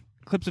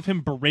clips of him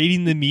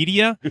berating the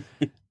media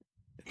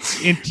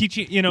and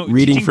teaching,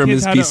 reading teaching from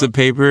his piece of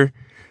paper.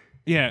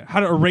 Yeah, how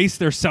to erase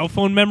their cell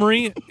phone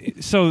memory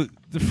so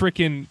the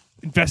freaking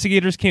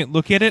investigators can't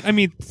look at it. I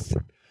mean,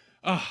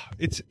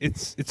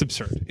 it's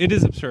absurd. It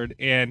is absurd,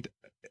 and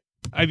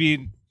I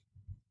mean,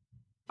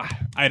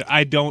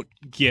 I don't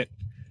get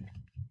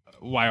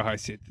why Ohio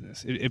State did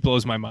this. It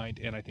blows my mind,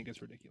 and I think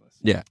it's ridiculous.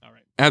 Yeah, all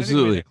right,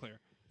 absolutely.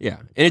 Yeah,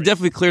 and it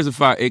definitely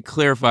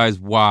clarifies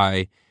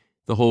why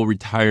the whole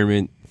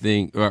retirement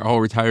thing, or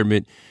whole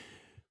retirement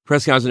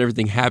press conference and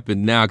everything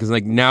happened now, because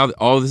like now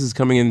all this is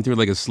coming in through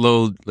like a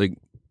slow like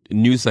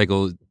news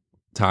cycle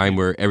time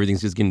where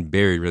everything's just getting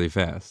buried really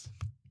fast,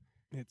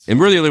 and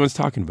we're the only ones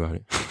talking about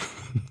it.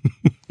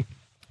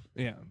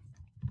 Yeah.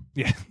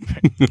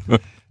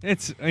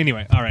 It's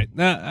anyway. All right.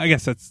 I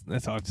guess that's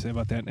all I have to say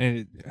about that.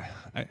 And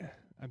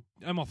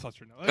I'm all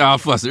flustered now.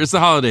 Flustered. It's the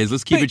holidays.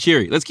 Let's keep it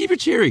cheery.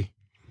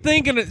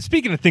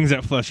 Speaking of things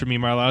that fluster me,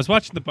 Marlo, I was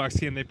watching the Bucks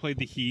game. They played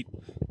the Heat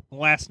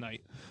last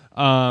night,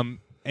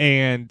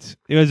 and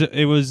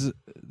it was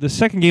the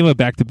second game of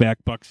back-to-back.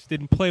 Bucks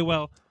didn't play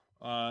well.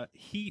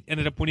 Heat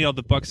ended up winning.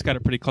 The Bucks got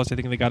it pretty close. I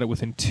think they got it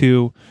within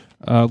 2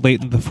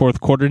 late in the fourth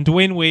quarter. And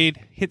Dwayne Wade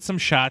hit some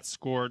shots,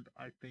 scored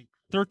I think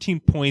 13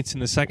 points in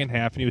the second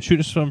half, and he was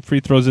shooting some free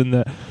throws in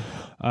the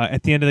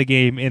at the end of the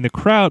game. And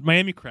the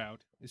Miami crowd,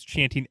 is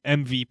chanting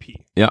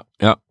MVP. Yeah.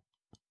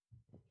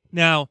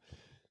 Now,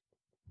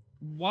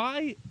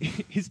 why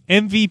is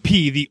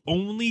MVP the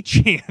only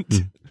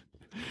chant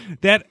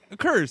that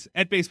occurs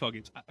at basketball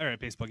games? At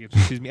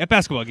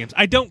basketball games.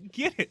 I don't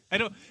get it.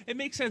 It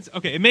makes sense.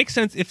 Okay, it makes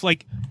sense if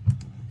like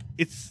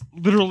it's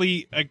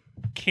literally a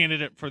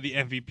candidate for the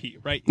MVP,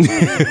 right?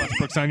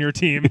 Westbrook's on your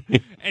team,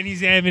 and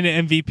he's having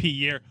an MVP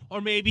year,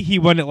 or maybe he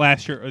won it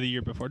last year or the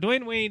year before.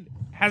 Dwayne Wade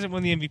hasn't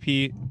won the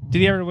MVP. Did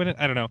he ever win it?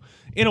 I don't know.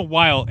 In a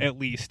while, at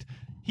least.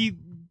 He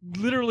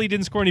literally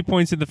didn't score any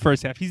points in the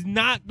first half. He's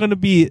not going to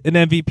be an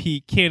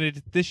MVP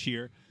candidate this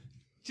year.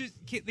 Just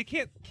can't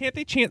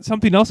they chant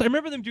something else? I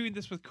remember them doing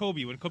this with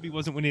Kobe when Kobe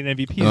wasn't winning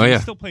MVP. He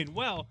was still playing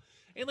well,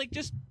 and like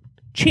just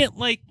chant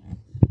like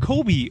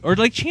Kobe or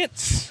like chant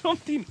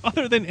something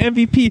other than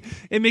MVP.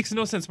 It makes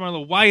no sense,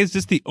 Marlo. Why is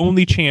this the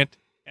only chant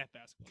at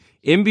basketball?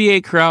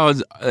 NBA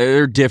crowds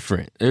are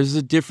different. There's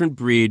a different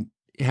breed.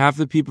 Half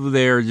the people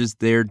there are just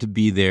there to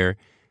be there.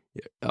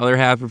 The other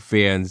half are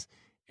fans.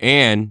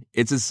 And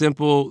it's a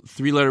simple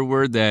 3-letter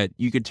word that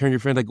you could turn your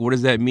friend, like, what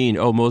does that mean?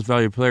 Oh, most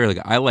valuable player. Like,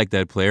 I like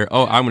that player.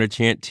 Oh, I'm going to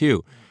chant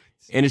too.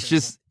 And it's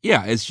just,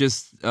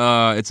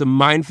 it's a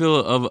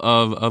minefield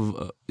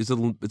of it's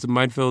a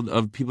minefield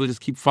of people just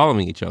keep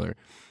following each other.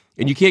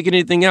 and you can't get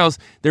anything else,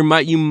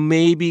 you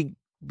maybe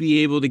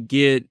be able to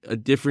get a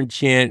different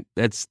chant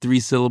that's 3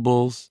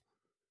 syllables.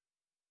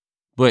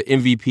 But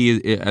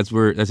MVP, that's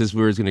just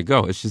where it's going to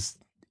go. It's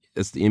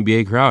the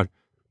NBA crowd.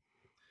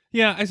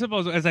 Yeah, I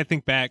suppose as I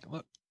think back,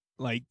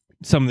 like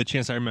some of the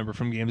chants I remember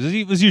from games,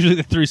 it was usually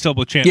the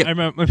 3-syllable chant. Yeah. I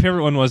remember my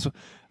favorite one was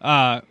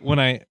when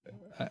I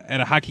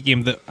at a hockey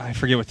game that I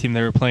forget what team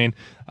they were playing.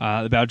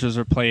 The Badgers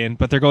were playing,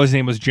 but their goalie's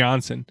name was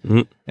Johnson,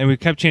 and we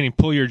kept chanting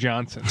 "Pull your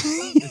Johnson."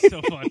 It's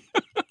so fun.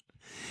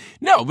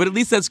 No, but at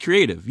least that's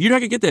creative. You're not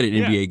gonna get that at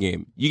an NBA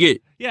game. You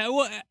get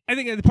well, I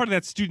think part of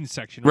that student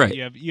section, right?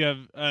 You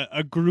have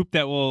a group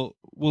that will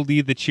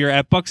lead the cheer.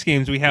 At Bucks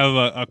games, we have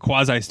a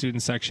quasi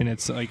student section.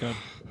 It's like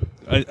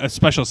a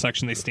special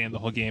section. They stand the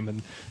whole game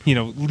and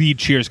lead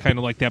cheers, kind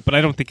of like that. But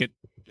I don't think it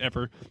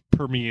ever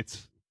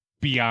permeates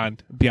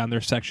beyond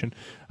their section.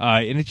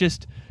 And it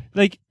just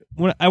like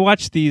when I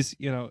watch these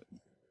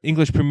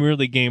English Premier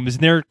League games,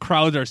 and their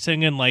crowds are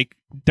singing like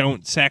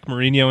 "Don't Sack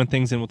Mourinho" and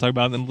things, and we'll talk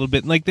about it in a little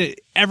bit. And like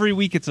every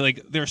week, it's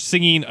like they're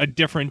singing a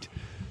different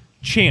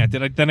chant.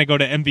 And then I go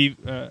to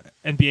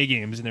NBA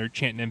games, and they're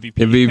chanting MVP.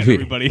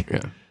 Everybody,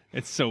 yeah.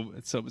 It's so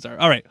bizarre.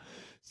 All right,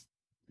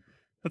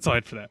 that's all I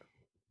had for that.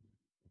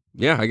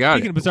 Yeah, I got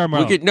Speaking of bizarre,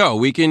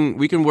 we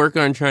can work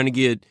on trying to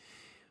get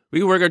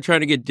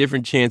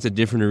different chants at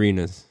different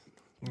arenas.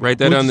 Write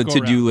that on the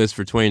to-do list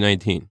for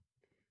 2019.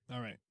 All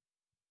right,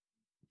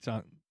 it's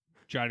on.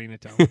 Jotting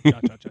it down.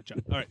 Jot.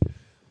 All right.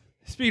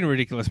 Speaking of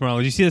ridiculous, Marlo,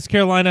 did you see this?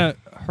 Carolina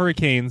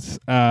Hurricanes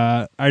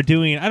are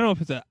doing, I don't know if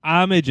it's a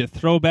homage, a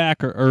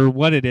throwback, or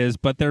what it is,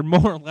 but they're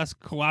more or less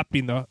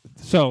co-opting the.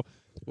 So.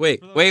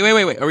 Wait.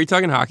 Are we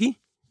talking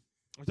hockey?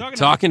 We're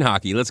talking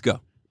hockey. Let's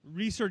go.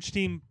 Research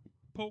team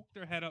poked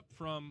their head up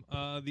from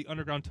the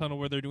underground tunnel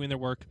where they're doing their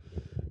work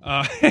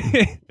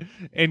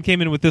and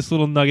came in with this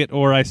little nugget,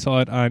 or I saw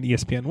it on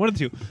ESPN. One of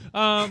the two.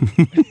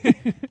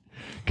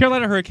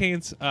 Carolina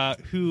Hurricanes,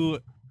 who.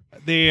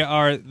 They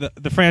are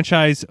the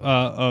franchise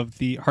of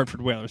the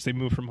Hartford Whalers. They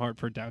moved from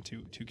Hartford down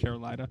to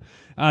Carolina.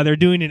 They're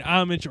doing an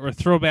homage or a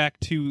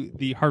throwback to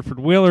the Hartford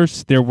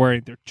Whalers. They're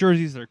wearing their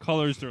jerseys, their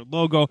colors, their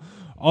logo,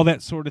 all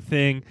that sort of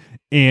thing.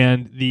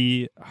 And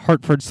the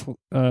Hartford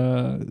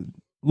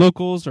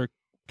locals or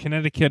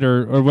Connecticut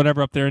or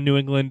whatever up there in New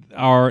England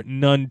are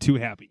none too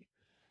happy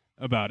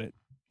about it.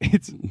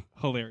 It's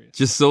hilarious.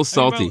 Just so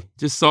salty.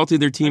 Just salty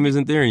their team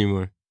isn't there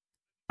anymore.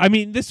 I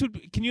mean,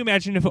 can you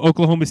imagine if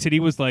Oklahoma City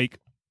was like,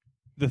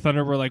 the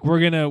Thunder were like, we're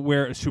going to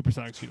wear a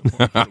Supersonics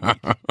uniform for the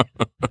week.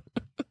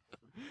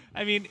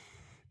 I mean,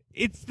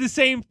 it's the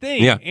same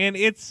thing. Yeah. And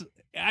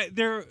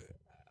they're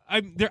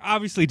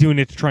obviously doing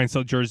it to try and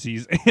sell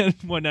jerseys and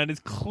whatnot.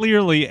 It's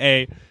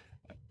clearly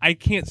I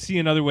can't see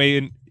another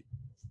way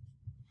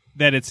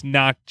that it's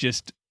not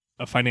just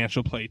a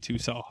financial play to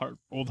sell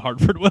old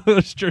Hartford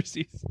Whalers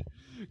jerseys.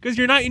 Because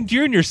you're not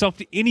endearing yourself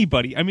to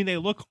anybody. I mean, they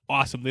look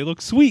awesome. They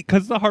look sweet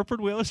because the Hartford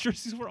Whalers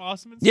jerseys were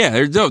awesome. Yeah,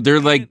 they're dope.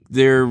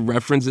 They're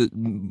referenced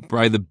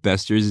by the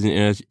best jerseys in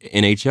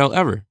NHL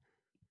ever.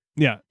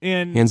 Yeah,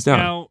 and hands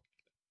down.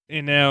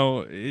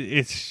 Now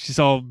it's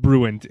just all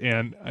ruined,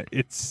 and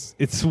it's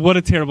what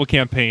a terrible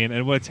campaign,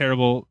 and what a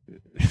terrible.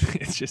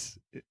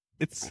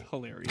 It's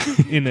hilarious.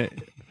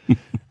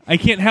 I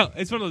can't help.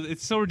 It's one of those,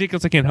 it's so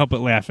ridiculous. I can't help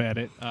but laugh at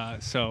it.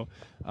 So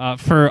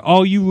for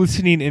all you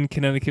listening in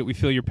Connecticut, we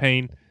feel your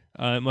pain.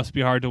 It must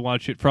be hard to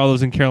watch it. For all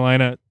those in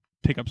Carolina,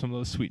 pick up some of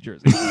those sweet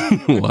jerseys.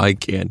 Well, I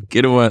can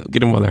get them while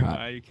they're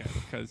hot. You can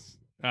because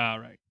all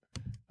right.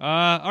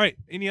 All right.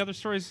 Any other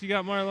stories you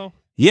got, Marlo?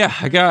 Yeah,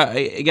 I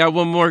got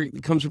one more.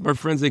 It comes from our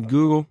friends at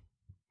Google.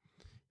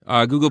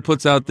 Google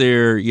puts out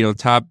their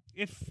top.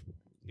 If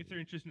they're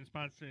interested in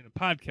sponsoring a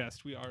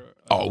podcast, we are.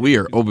 We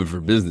are open for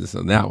business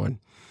on that one.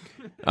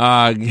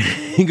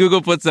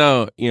 Google puts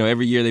out,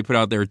 every year they put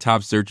out their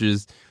top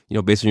searches,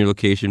 based on your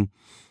location.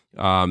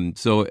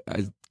 So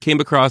I came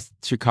across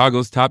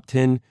Chicago's top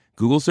 10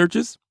 Google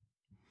searches.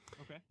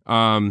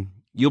 Okay.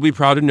 You'll be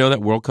proud to know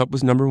that World Cup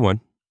was number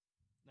 1.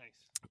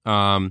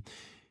 Nice.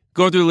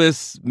 Going through the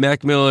list,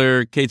 Mac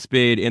Miller, Kate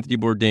Spade, Anthony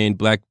Bourdain,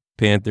 Black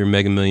Panther,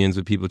 Mega Millions,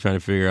 with people trying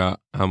to figure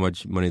out how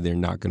much money they're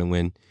not going to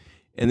win.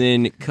 And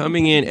then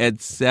coming in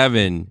at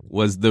 7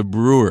 was the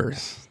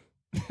Brewers.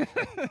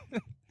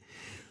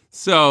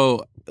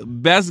 So,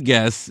 best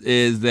guess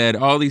is that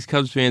all these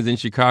Cubs fans in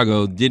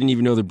Chicago didn't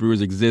even know the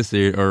Brewers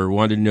existed or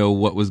wanted to know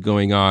what was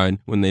going on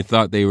when they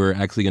thought they were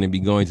actually going to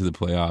be going to the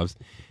playoffs.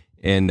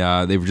 And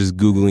they were just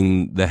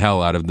Googling the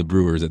hell out of the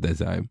Brewers at that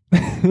time.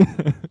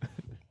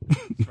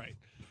 That's right.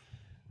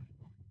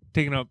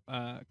 Taking up,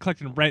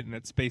 collecting rent in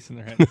that space in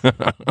their heads.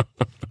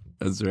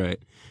 That's right.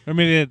 Or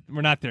maybe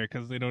we're not there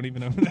because they don't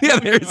even know.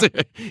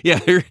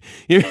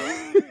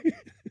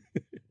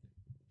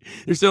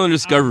 They're still in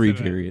discovery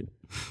period.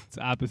 It's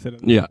opposite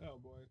of that. Yeah. Oh,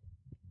 boy.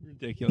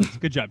 Ridiculous.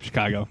 Good job,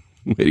 Chicago.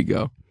 Way to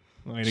go.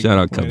 Shout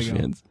out Cubs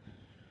fans.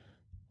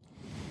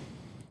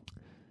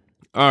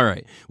 All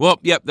right. Well,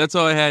 yep, that's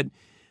all I had.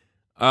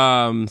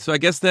 So I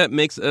guess that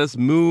makes us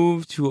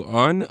move to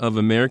one of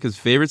America's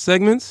favorite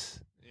segments,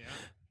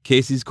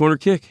 Casey's Corner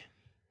Kick.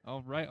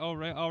 All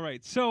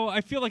right. So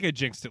I feel like I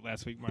jinxed it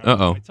last week, Mark.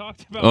 Uh-oh. I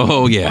talked about Oh,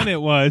 how yeah. fun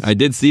it was. I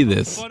did see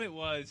this. How fun it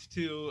was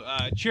to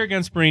cheer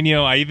against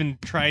Mourinho. I even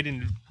tried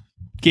and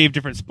gave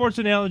different sports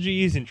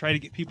analogies and tried to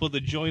get people to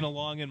join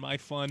along in my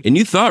fun. And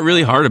you thought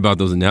really hard about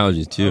those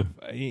analogies, too.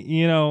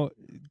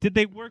 Did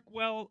they work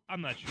well?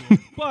 I'm not sure.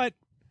 But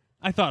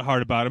I thought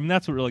hard about them, and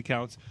that's what really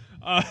counts.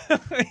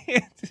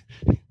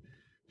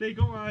 They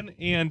go on,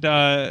 and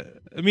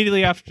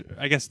immediately after,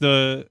 I guess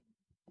the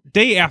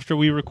day after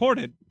we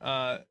recorded,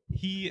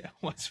 he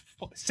was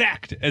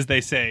sacked, as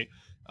they say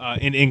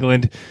in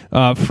England,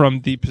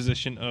 from the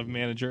position of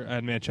manager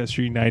at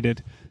Manchester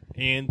United.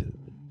 And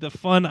the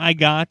fun I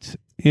got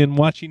in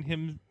watching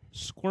him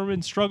squirm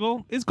and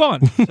struggle is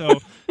gone. So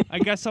I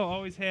guess I'll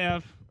always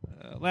have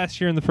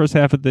last year and the first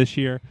half of this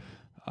year.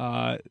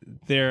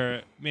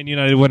 Their Man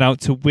United went out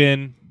to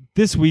win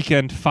this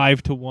weekend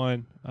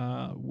 5-1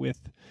 with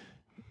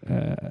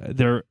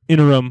their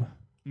interim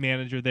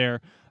manager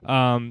there.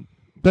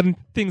 But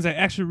things I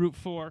actually root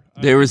for.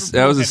 That was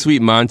a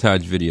sweet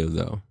montage video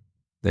though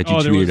that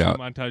you there was tweeted out. A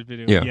montage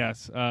video. Yeah.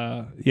 Yes.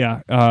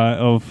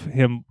 Of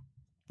him.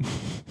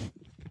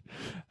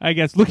 I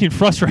guess looking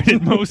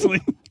frustrated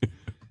mostly.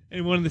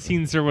 In one of the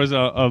scenes, there was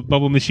a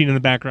bubble machine in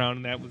the background,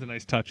 and that was a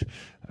nice touch.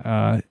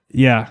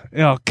 Yeah.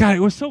 Oh God, it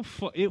was so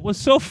fun. It was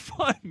so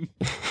fun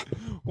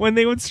when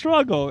they would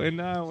struggle, and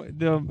now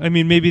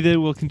maybe they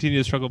will continue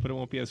to struggle, but it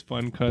won't be as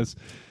fun because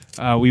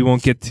we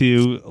won't get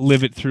to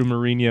live it through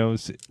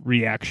Mourinho's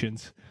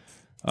reactions.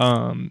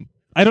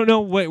 I don't know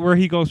where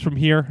he goes from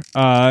here.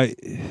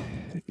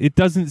 It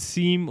doesn't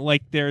seem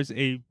like there's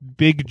a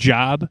big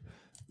job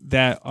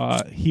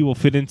that he will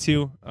fit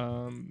into.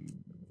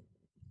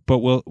 But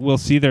we'll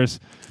see.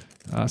 There's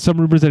some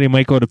rumors that he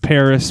might go to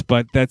Paris,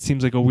 but that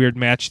seems like a weird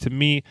match to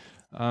me.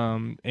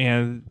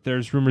 And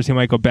there's rumors he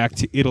might go back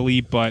to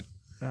Italy, but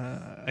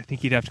I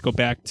think he'd have to go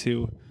back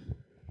to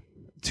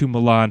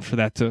Milan for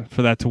that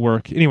to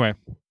work. Anyway,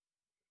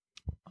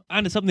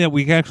 on to something that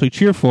we can actually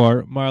cheer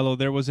for, Marlo.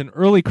 There was an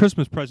early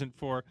Christmas present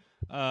for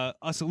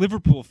us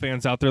Liverpool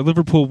fans out there.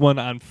 Liverpool won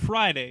on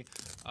Friday,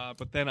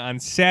 but then on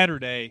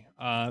Saturday,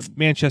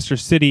 Manchester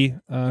City,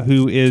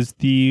 who is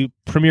the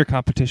premier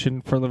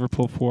competition for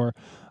Liverpool for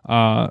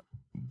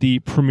the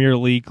Premier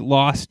League,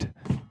 lost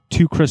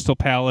to Crystal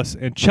Palace,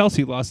 and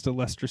Chelsea lost to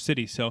Leicester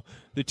City. So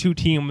the two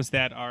teams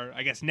that are,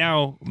 I guess,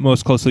 now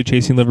most closely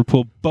chasing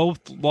Liverpool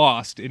both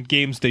lost in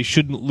games they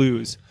shouldn't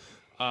lose.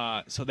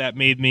 So that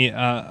made me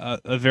a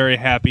very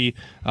happy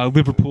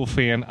Liverpool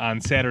fan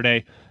on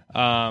Saturday.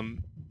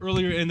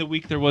 Earlier in the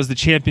week, there was the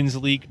Champions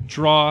League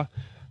draw.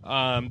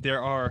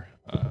 We're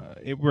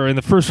in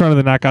the first round of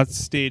the knockout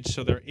stage,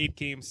 so there are 8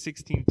 games,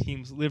 16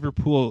 teams.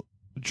 Liverpool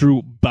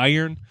drew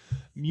Bayern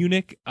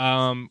Munich,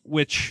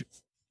 which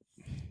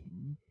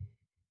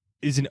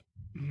is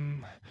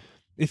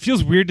it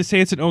feels weird to say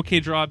it's an okay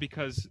draw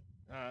because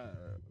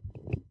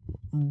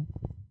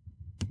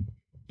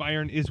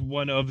Bayern is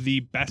one of the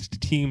best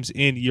teams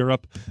in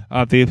Europe.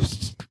 They've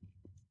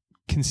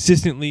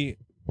consistently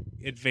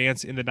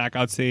advance in the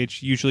knockout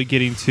stage, usually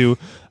getting to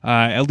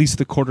at least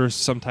the quarters,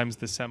 sometimes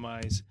the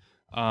semis.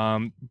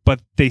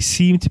 But they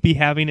seem to be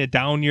having a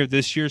down year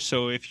this year,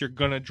 so if you're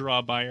going to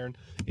draw Bayern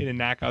in a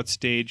knockout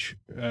stage,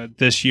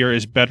 this year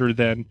is better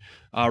than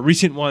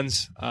recent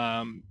ones.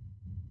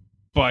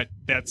 But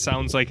that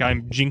sounds like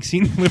I'm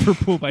jinxing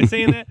Liverpool by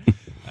saying that.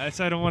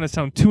 So I don't want to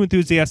sound too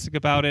enthusiastic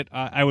about it.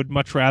 I would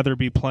much rather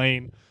be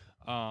playing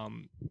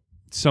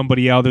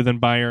somebody other than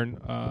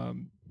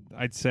Bayern.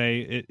 I'd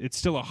say it's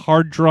still a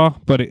hard draw,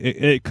 but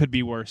it could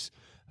be worse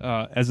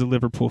as a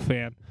Liverpool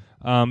fan.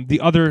 The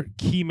other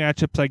key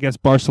matchups, I guess,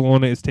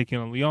 Barcelona is taking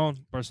on Lyon.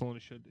 Barcelona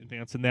should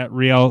advance in that.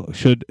 Real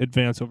should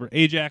advance over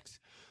Ajax,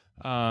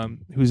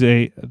 who's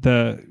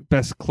the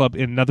best club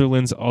in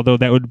Netherlands, although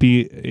that would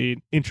be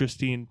an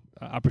interesting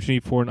opportunity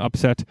for an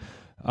upset.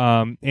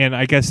 And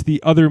I guess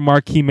the other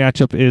marquee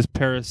matchup is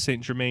Paris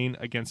Saint-Germain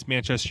against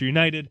Manchester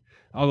United,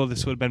 although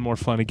this would have been more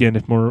fun, again,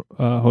 if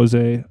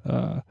Jose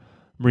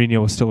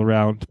Mourinho was still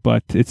around.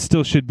 But it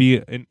still should be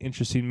an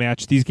interesting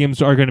match. These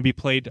games are going to be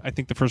played. I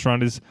think the first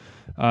round is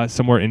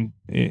somewhere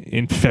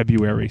in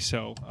February.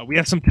 So we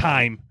have some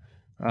time,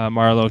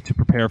 Marlo, to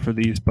prepare for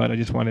these. But I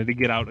just wanted to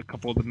get out a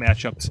couple of the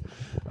matchups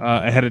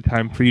ahead of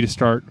time for you to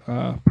start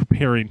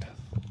preparing.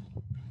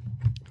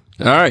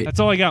 All right. That's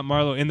all I got,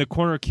 Marlo. In the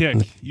corner kick.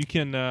 You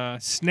can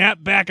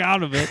snap back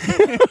out of it.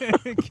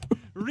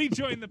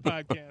 Rejoin the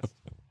podcast.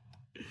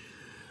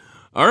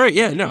 All right.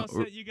 Yeah. Anything No. else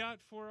that you got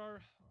for our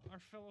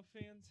fellow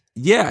fans?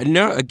 Yeah.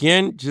 No.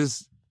 Again,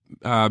 just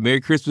Merry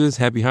Christmas,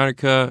 Happy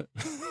Hanukkah.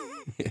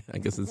 I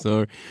guess it's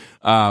over.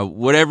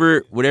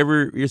 Whatever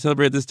you're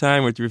celebrating this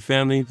time with your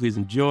family, please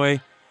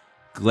enjoy.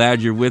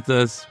 Glad you're with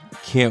us.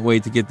 Can't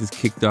wait to get this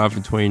kicked off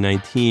in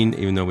 2019,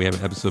 even though we have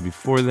an episode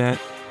before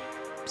that.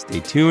 Stay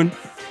tuned.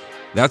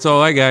 That's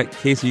all I got.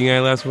 Casey, you got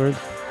any last word?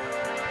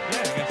 Yeah,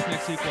 I guess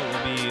next week we'll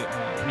be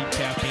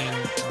recapping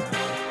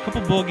a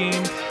couple bowl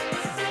games.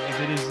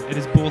 It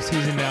is bowl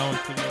season now,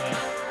 including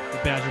the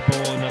Badger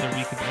Bowl, another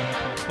week of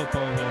NFL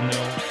football. We'll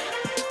know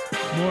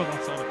more or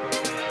less all the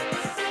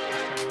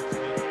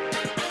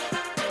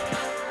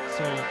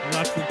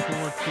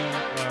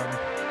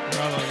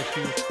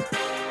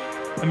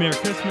Merry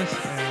Christmas,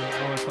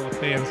 and all our fellow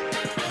fans,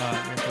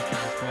 Merry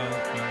Christmas as well.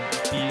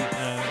 Be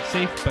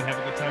safe, but have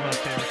a good time out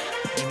there.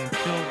 And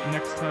until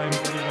next time,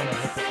 everyone, I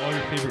hope that all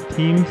your favorite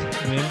teams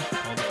win.